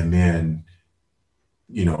 And then,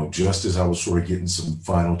 just as I was sort of getting some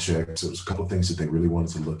final checks, there was a couple of things that they really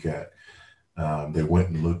wanted to look at. They went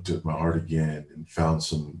and looked at my heart again and found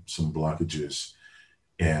some blockages.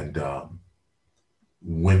 And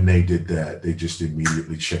when they did that, they just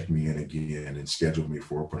immediately checked me in again and scheduled me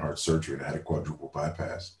for open heart surgery. And I had a quadruple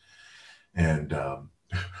bypass. And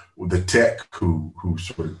the tech who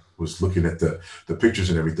sort of was looking at the pictures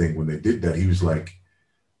and everything, when they did that, he was like,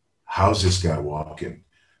 how's this guy walking?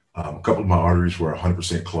 A couple of my arteries were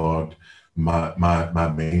 100% clogged. My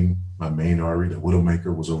main artery, the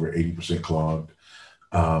widowmaker, was over 80% clogged.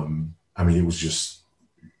 It was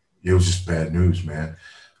just bad news, man.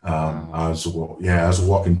 I was a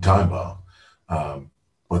walking time bomb.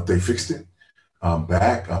 But they fixed it. I'm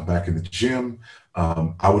back in the gym.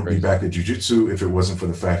 I would be back at jiu-jitsu if it wasn't for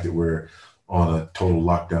the fact that we're on a total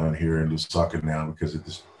lockdown here in Lusaka now because of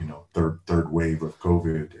this, third wave of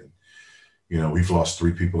COVID. And, we've lost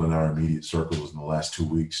 3 people in our immediate circles in the last 2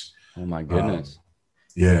 weeks. Oh my goodness.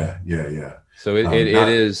 Yeah. So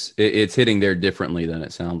it's hitting there differently than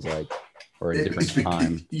it sounds like, or a different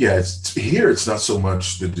time. Yeah. It's not so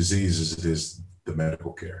much the disease as it is the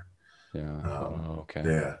medical care. Yeah. Okay.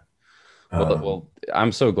 Yeah. Well,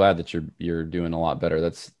 I'm so glad that you're doing a lot better.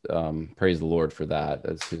 That's praise the Lord for that.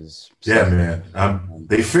 That's his. Yeah, man.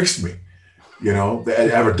 They fixed me. I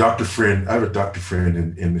have a doctor friend.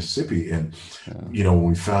 In Mississippi, and when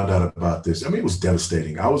we found out about this, it was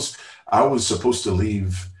devastating. I was supposed to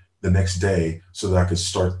leave the next day so that I could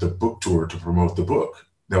start the book tour to promote the book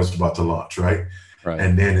that was about to launch, right? Right.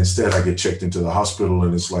 And then instead, I get checked into the hospital,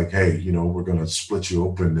 and it's like, hey, we're going to split you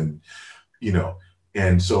open, and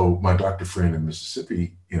And so my doctor friend in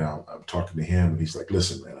Mississippi, I'm talking to him, and he's like,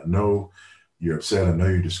 listen, man, I know you're upset. I know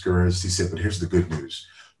you're discouraged. He said, but here's the good news.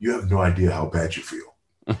 You have no idea how bad you feel.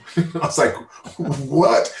 I was like,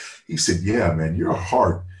 what? He said, yeah, man, your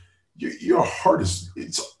heart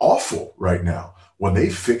it's awful right now. When they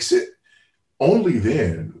fix it, only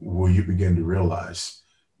then will you begin to realize,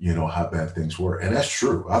 how bad things were. And that's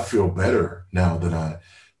true. I feel better now than I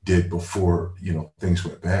did before, things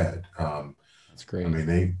went bad. That's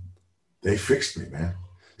great. They fixed me, man.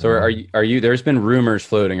 So are you, there's been rumors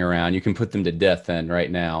floating around, you can put them to death then right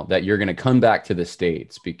now, that you're going to come back to the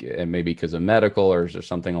States and maybe because of medical or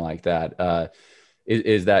something like that.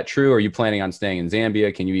 Is that true? Are you planning on staying in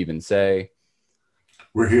Zambia? Can you even say?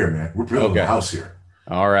 We're here, man. We're building a house here.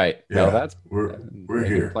 All right. Yeah, well, we're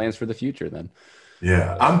here. Plans for the future then.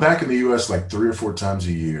 Yeah. I'm back in the U.S. like 3 or 4 times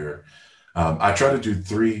a year. I try to do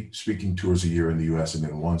 3 speaking tours a year in the U.S. and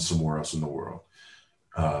then 1 somewhere else in the world.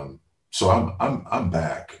 So I'm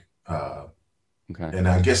back. Okay. And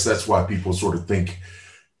I guess that's why people sort of think,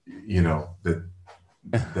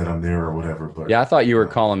 that I'm there or whatever. But yeah, I thought you were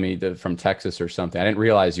calling me from Texas or something. I didn't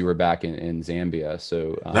realize you were back in Zambia.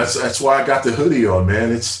 So that's why I got the hoodie on,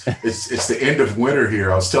 man. It's the end of winter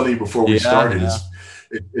here. I was telling you before we started. Yeah.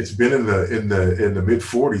 It's been in the mid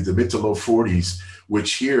 40s, the mid to low 40s,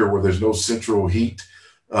 which here where there's no central heat,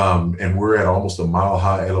 and we're at almost a mile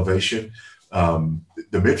high elevation.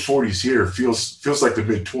 The mid 40s here feels like the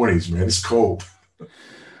mid 20s, man. It's cold.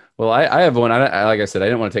 Well, I have one. Like I said, I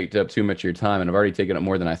didn't want to take up too much of your time, and I've already taken up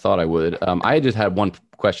more than I thought I would. I just had one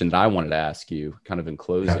question that I wanted to ask you, kind of in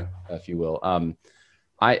closing, if you will.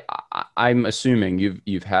 I'm assuming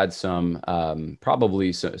you've had some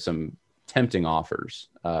probably some tempting offers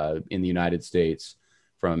in the United States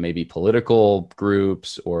from maybe political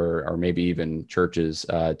groups or maybe even churches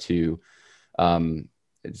to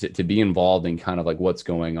to be involved in kind of like what's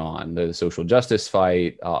going on, the social justice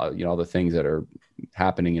fight, all the things that are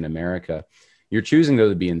happening in America. You're choosing though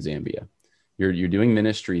to be in Zambia. You're doing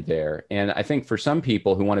ministry there. And I think for some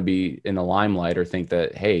people who want to be in the limelight or think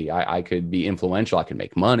that, hey, I could be influential, I can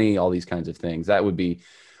make money, all these kinds of things, that would be,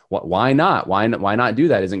 why not? Why not do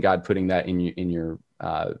that? Isn't God putting that in your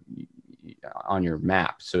on your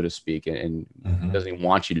map, so to speak, and doesn't he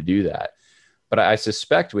want you to do that? But I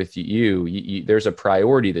suspect with you, there's a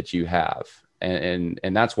priority that you have, and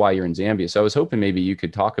that's why you're in Zambia. So I was hoping maybe you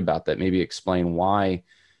could talk about that, maybe explain why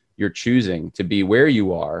you're choosing to be where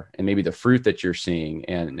you are, and maybe the fruit that you're seeing,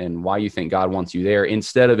 and why you think God wants you there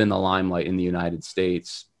instead of in the limelight in the United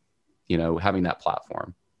States, having that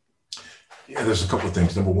platform. Yeah, there's a couple of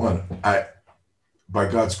things. Number one, by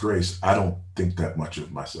God's grace, I don't think that much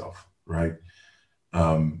of myself, right?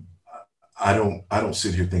 I don't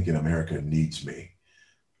sit here thinking America needs me.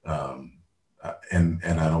 And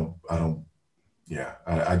I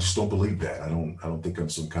just don't believe that. I don't think I'm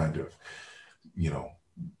some kind of,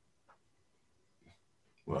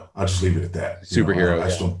 well, I'll just leave it at that. Superhero. I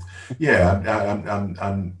just don't, yeah, I'm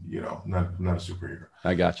not a superhero.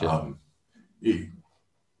 I got you.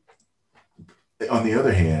 On the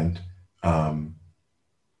other hand,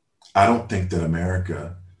 I don't think that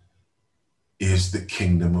America is the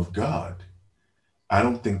kingdom of God. I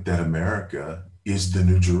don't think that America is the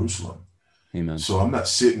New Jerusalem. Amen. So I'm not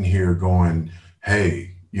sitting here going,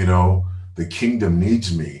 hey, the kingdom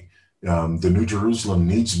needs me. The New Jerusalem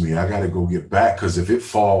needs me. I got to go get back, because if it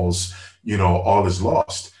falls, all is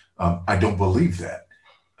lost. I don't believe that.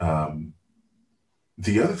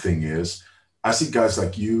 The other thing is, I see guys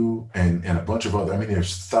like you and a bunch of other,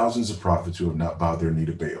 there's thousands of prophets who have not bowed their knee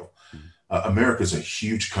to Baal. America's a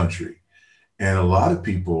huge country. And a lot of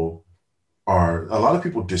people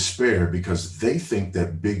despair because they think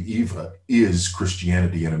that Big Eva is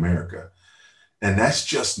Christianity in America. And that's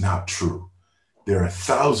just not true. There are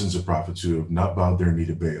thousands of prophets who have not bowed their knee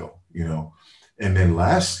to Baal, And then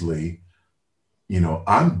lastly,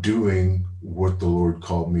 I'm doing what the Lord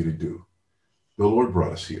called me to do. The Lord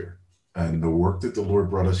brought us here. And the work that the Lord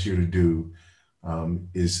brought us here to do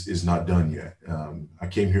is not done yet. I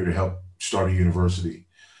came here to help start a university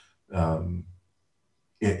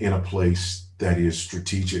in a place that is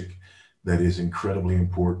strategic, that is incredibly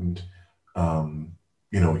important.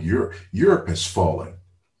 Europe has fallen,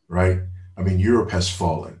 right? Europe has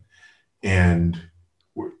fallen. And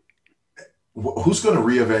who's going to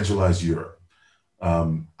re-evangelize Europe?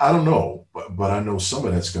 I don't know, but I know some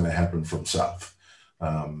of that's going to happen from South.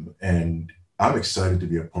 And I'm excited to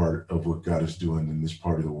be a part of what God is doing in this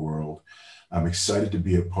part of the world. I'm excited to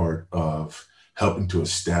be a part of helping to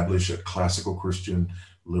establish a classical Christian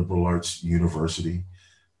liberal arts university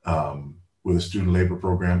with a student labor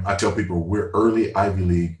program. I tell people we're early Ivy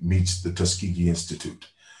League meets the Tuskegee Institute.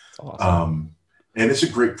 Awesome. And it's a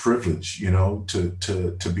great privilege,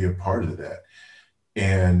 to be a part of that.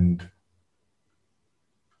 And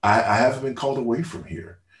I haven't been called away from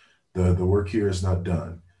here. The work here is not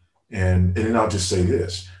done. And then I'll just say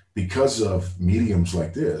this, because of mediums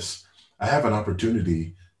like this, I have an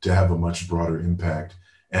opportunity to have a much broader impact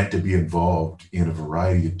and to be involved in a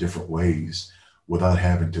variety of different ways without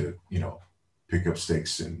having to, pick up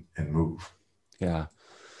stakes and move. Yeah.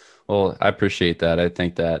 Well, I appreciate that. I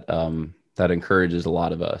think that that encourages a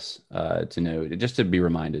lot of us to know, just to be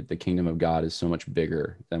reminded, the kingdom of God is so much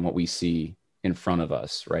bigger than what we see in front of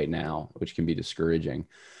us right now, which can be discouraging.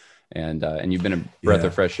 And you've been a breath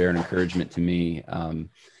of fresh air and encouragement to me.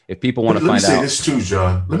 If people want to find out. Let me say this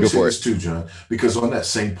too, John, because on that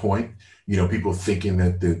same point, people thinking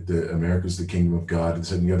that the America's the kingdom of God and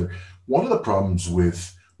this and the other. One of the problems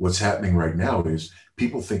with what's happening right now is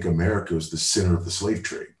people think America is the center of the slave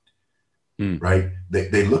trade, right?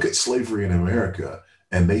 They look at slavery in America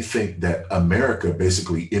and they think that America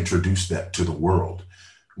basically introduced that to the world,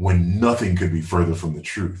 when nothing could be further from the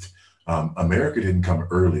truth. America didn't come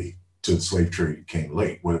early to the slave trade, it came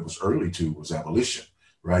late. What it was early to was abolition,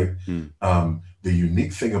 right? The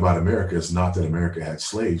unique thing about America is not that America had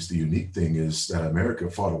slaves. The unique thing is that America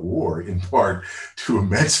fought a war in part to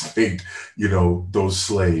emancipate, those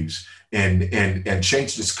slaves and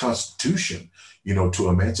changed its constitution, to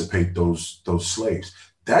emancipate those slaves.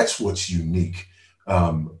 That's what's unique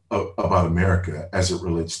about America as it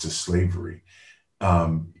relates to slavery.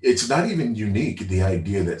 It's not even unique, the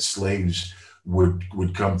idea that slaves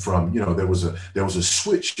would come from, there was a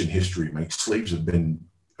switch in history. Like, slaves have been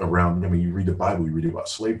around. You read the Bible, you read about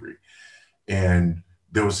slavery. And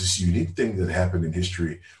there was this unique thing that happened in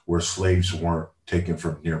history where slaves weren't taken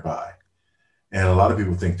from nearby. And a lot of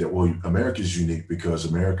people think that, well, America is unique because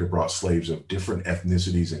America brought slaves of different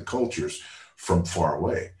ethnicities and cultures from far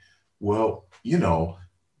away. Well,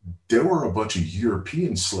 there were a bunch of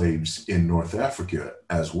European slaves in North Africa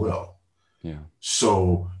as well. Yeah.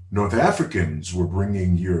 So North Africans were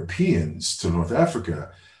bringing Europeans to North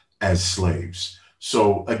Africa as slaves.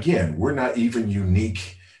 So again, we're not even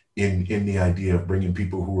unique in the idea of bringing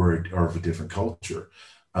people who are of a different culture.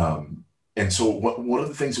 And so one of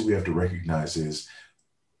the things that we have to recognize is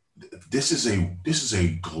this is a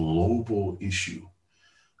global issue.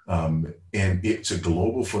 And it's a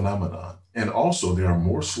global phenomenon. And also there are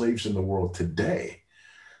more slaves in the world today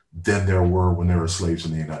than there were when there were slaves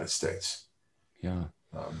in the United States. Yeah.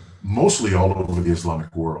 Mostly all over the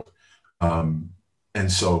Islamic world. And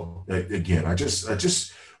so again, I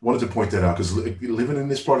just wanted to point that out because living in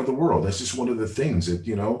this part of the world, that's just one of the things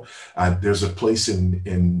that, there's a place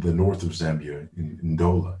in the north of Zambia, in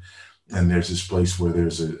Ndola, and there's this place where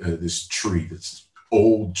there's this tree, this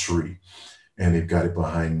old tree, and they've got it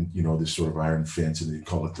behind, this sort of iron fence, and they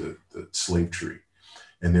call it the slave tree.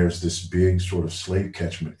 And there's this big sort of slave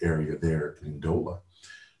catchment area there in Ndola.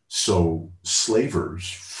 So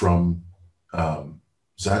slavers from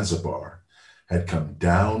Zanzibar had come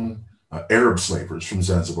down, Arab slavers from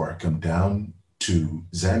Zanzibar had come down to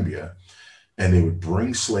Zambia, and they would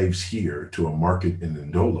bring slaves here to a market in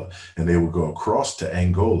Ndola, and they would go across to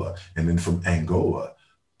Angola, and then from Angola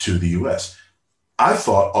to the US. I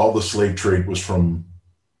thought all the slave trade was from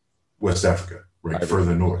West Africa, right,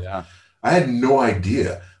 further north. Yeah. I had no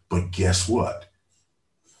idea, but guess what?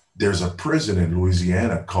 There's a prison in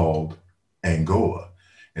Louisiana called Angola,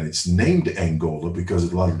 and it's named Angola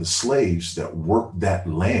because a lot of the slaves that worked that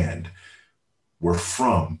land were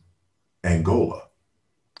from Angola.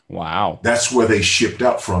 Wow. That's where they shipped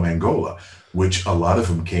out from, Angola, which a lot of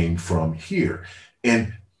them came from here.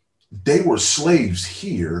 And they were slaves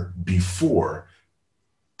here before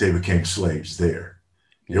they became slaves there.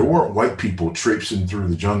 There weren't white people traipsing through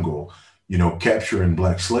the jungle, capturing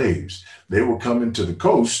black slaves. They were coming to the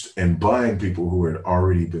coast and buying people who had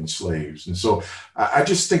already been slaves. And so I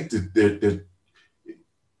just think that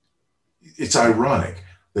it's ironic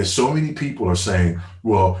that so many people are saying,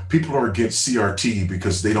 well, people are against CRT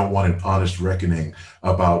because they don't want an honest reckoning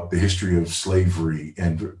about the history of slavery.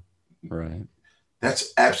 And right.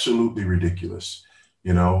 That's absolutely ridiculous.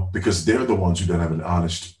 Because they're the ones who don't have an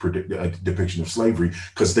honest depiction of slavery,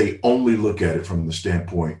 because they only look at it from the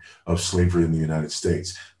standpoint of slavery in the United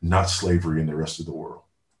States, not slavery in the rest of the world.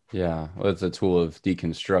 Yeah, well, it's a tool of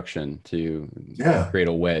deconstruction to create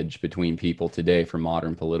a wedge between people today for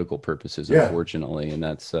modern political purposes, unfortunately. And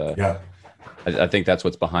that's, I think that's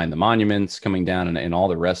what's behind the monuments coming down, and all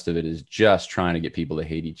the rest of it is just trying to get people to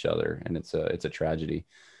hate each other. And it's a tragedy.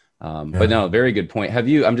 But no, very good point.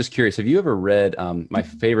 I'm just curious, have you ever read, my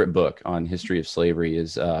favorite book on history of slavery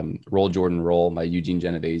is Roll Jordan Roll by Eugene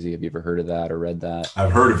Genovese. Have you ever heard of that or read that?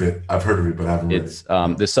 I've heard of it, but I haven't read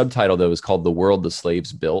it. The subtitle though is called The World the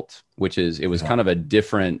Slaves Built, which it was kind of a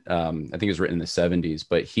different, I think it was written in the 70s,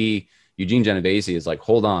 but Eugene Genovese is like,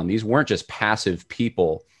 hold on, these weren't just passive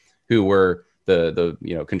people who were the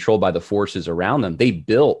controlled by the forces around them. They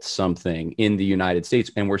built something in the United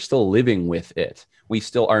States, and we're still living with it. We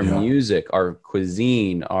still, our music, our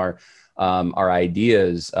cuisine, our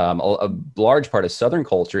ideas, a large part of Southern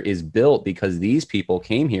culture is built because these people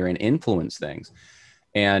came here and influenced things.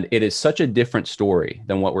 And it is such a different story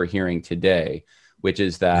than what we're hearing today, which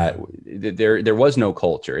is that there was no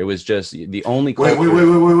culture. It was just the only culture.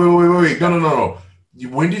 Wait. No.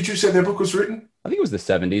 When did you say that book was written? I think it was the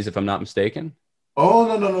 70s, if I'm not mistaken.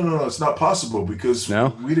 Oh, no. It's not possible, because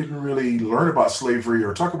we didn't really learn about slavery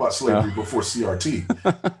or talk about slavery before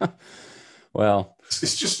CRT. Well,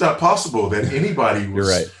 it's just not possible that anybody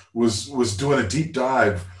was doing a deep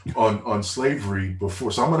dive on slavery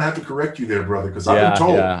before. So I'm going to have to correct you there, brother, because I've been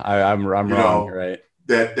told I'm wrong, right?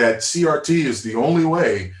 That CRT is the only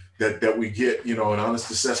way that we get, an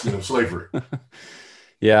honest assessment of slavery.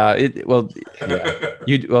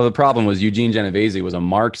 The problem was Eugene Genovese was a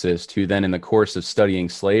Marxist who then, in the course of studying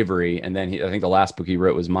slavery, and then I think the last book he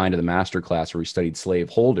wrote was Mind of the Master Class, where he studied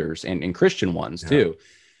slave holders and Christian ones too.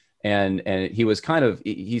 And he was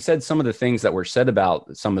he said some of the things that were said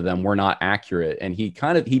about some of them were not accurate. And he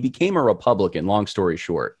became a Republican, long story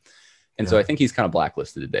short. And so I think he's kind of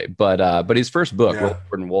blacklisted today, but his first book,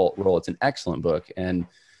 Roll, it's an excellent book. And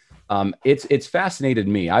it's fascinated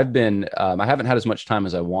me. I haven't had as much time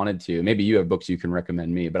as I wanted to. Maybe you have books you can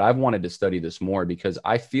recommend me, but I've wanted to study this more because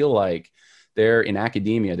I feel like in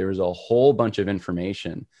academia, there is a whole bunch of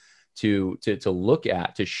information to look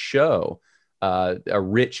at, to show a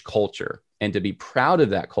rich culture and to be proud of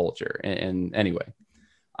that culture. And anyway,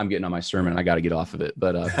 I'm getting on my sermon. I got to get off of it.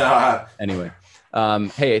 But anyway,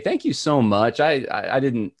 hey, thank you so much. I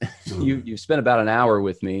didn't, you spent about an hour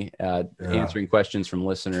with me answering questions from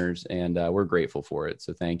listeners, and we're grateful for it.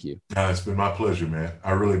 So thank you. It's been my pleasure, man.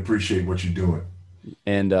 I really appreciate what you're doing.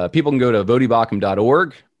 And people can go to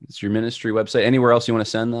vodibaucham.org. It's your ministry website. Anywhere else you want to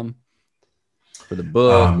send them for the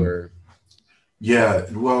book or? Yeah,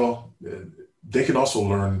 well, they can also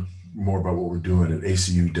learn more about what we're doing at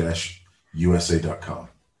acu-usa.com.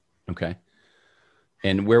 Okay.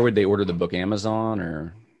 And where would they order the book? Amazon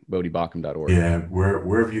or vodibaucham.org? Yeah,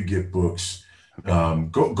 wherever you get books. Okay.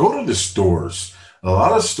 Go to the stores. A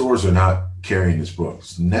lot of stores are not carrying this book.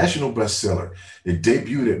 It's a national bestseller. It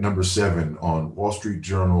debuted at number 7 on Wall Street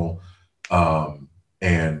Journal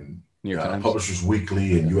and Publishers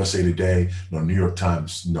Weekly and USA Today. No, New York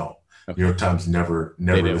Times, no. Okay. New York Times never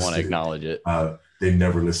they didn't want to acknowledge it. They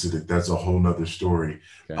never listed it. That's a whole nother story.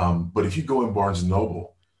 Okay. But if you go in Barnes &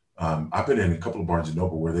 Noble, I've been in a couple of Barnes &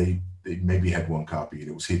 Noble where they maybe had one copy and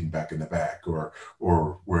it was hidden back in the back or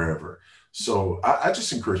wherever. So I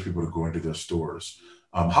just encourage people to go into their stores.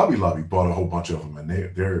 Hobby Lobby bought a whole bunch of them, and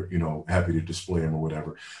they're happy to display them or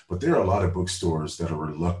whatever. But there are a lot of bookstores that are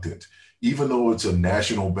reluctant, even though it's a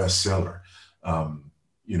national bestseller. And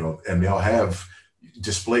they'll have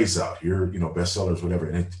displays out here, bestsellers, whatever,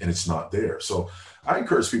 and it's not there. So I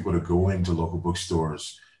encourage people to go into local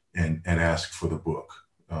bookstores and ask for the book.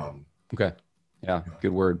 Okay. Yeah.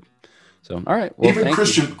 Good word. So, all right. Well, even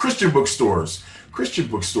Christian bookstores.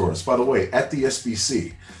 By the way, at the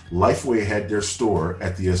SBC, Lifeway had their store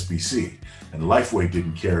at the SBC, and Lifeway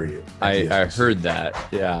didn't carry it. I heard that.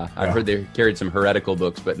 Yeah. I heard they carried some heretical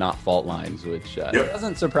books, but not Fault Lines, which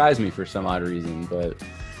doesn't surprise me for some odd reason. But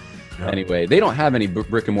anyway, they don't have any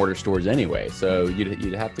brick and mortar stores anyway, so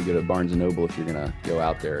you'd have to go to Barnes & Noble if you're gonna go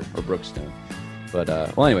out there, or Brookstone. But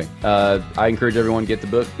anyway, I encourage everyone to get the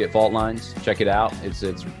book, get Fault Lines, check it out. It's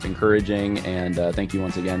encouraging, and thank you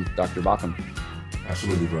once again, Dr. Baucham.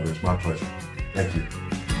 Absolutely, brother. It's my pleasure. Thank you.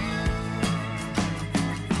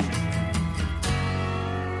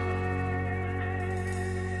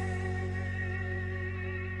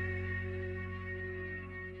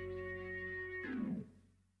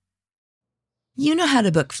 You know how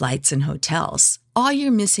to book flights and hotels. All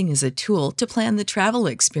you're missing is a tool to plan the travel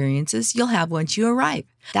experiences you'll have once you arrive.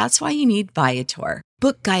 That's why you need Viator.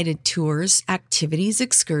 Book guided tours, activities,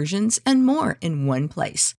 excursions, and more in one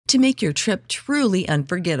place to make your trip truly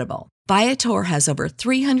unforgettable. Viator has over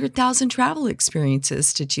 300,000 travel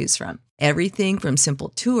experiences to choose from. Everything from simple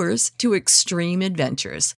tours to extreme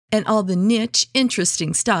adventures and all the niche,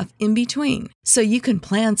 interesting stuff in between. So you can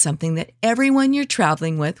plan something that everyone you're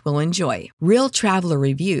traveling with will enjoy. Real traveler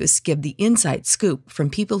reviews give the inside scoop from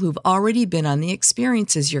people who've already been on the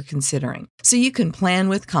experiences you're considering. So you can plan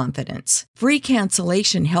with confidence. Free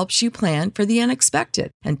cancellation helps you plan for the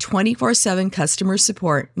unexpected. And 24/7 customer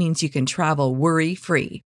support means you can travel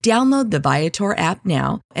worry-free. Download the Viator app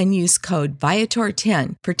now and use code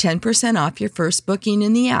Viator10 for 10% off your first booking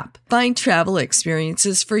in the app. Find travel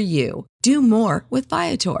experiences for you. Do more with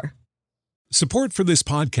Viator. Support for this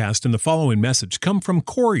podcast and the following message come from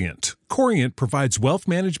Corient. Corient provides wealth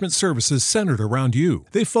management services centered around you.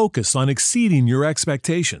 They focus on exceeding your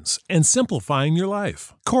expectations and simplifying your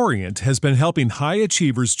life. Corient has been helping high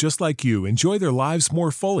achievers just like you enjoy their lives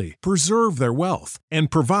more fully, preserve their wealth,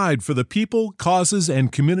 and provide for the people, causes,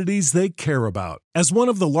 and communities they care about. As one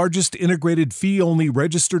of the largest integrated fee-only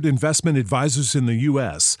registered investment advisors in the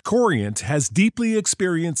U.S., Corient has deeply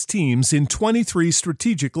experienced teams in 23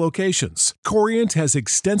 strategic locations. Corient has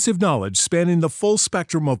extensive knowledge spanning the full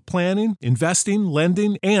spectrum of planning, investing,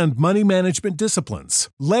 lending, and money management disciplines.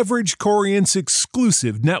 Leverage Corient's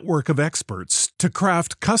exclusive network of experts to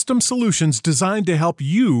craft custom solutions designed to help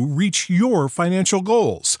you reach your financial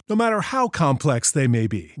goals, no matter how complex they may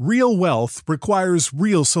be. Real wealth requires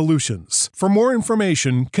real solutions. For more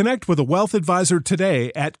information, connect with a wealth advisor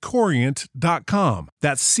today at Corient.com.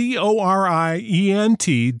 That's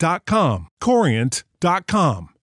Corient.com. Corient.com.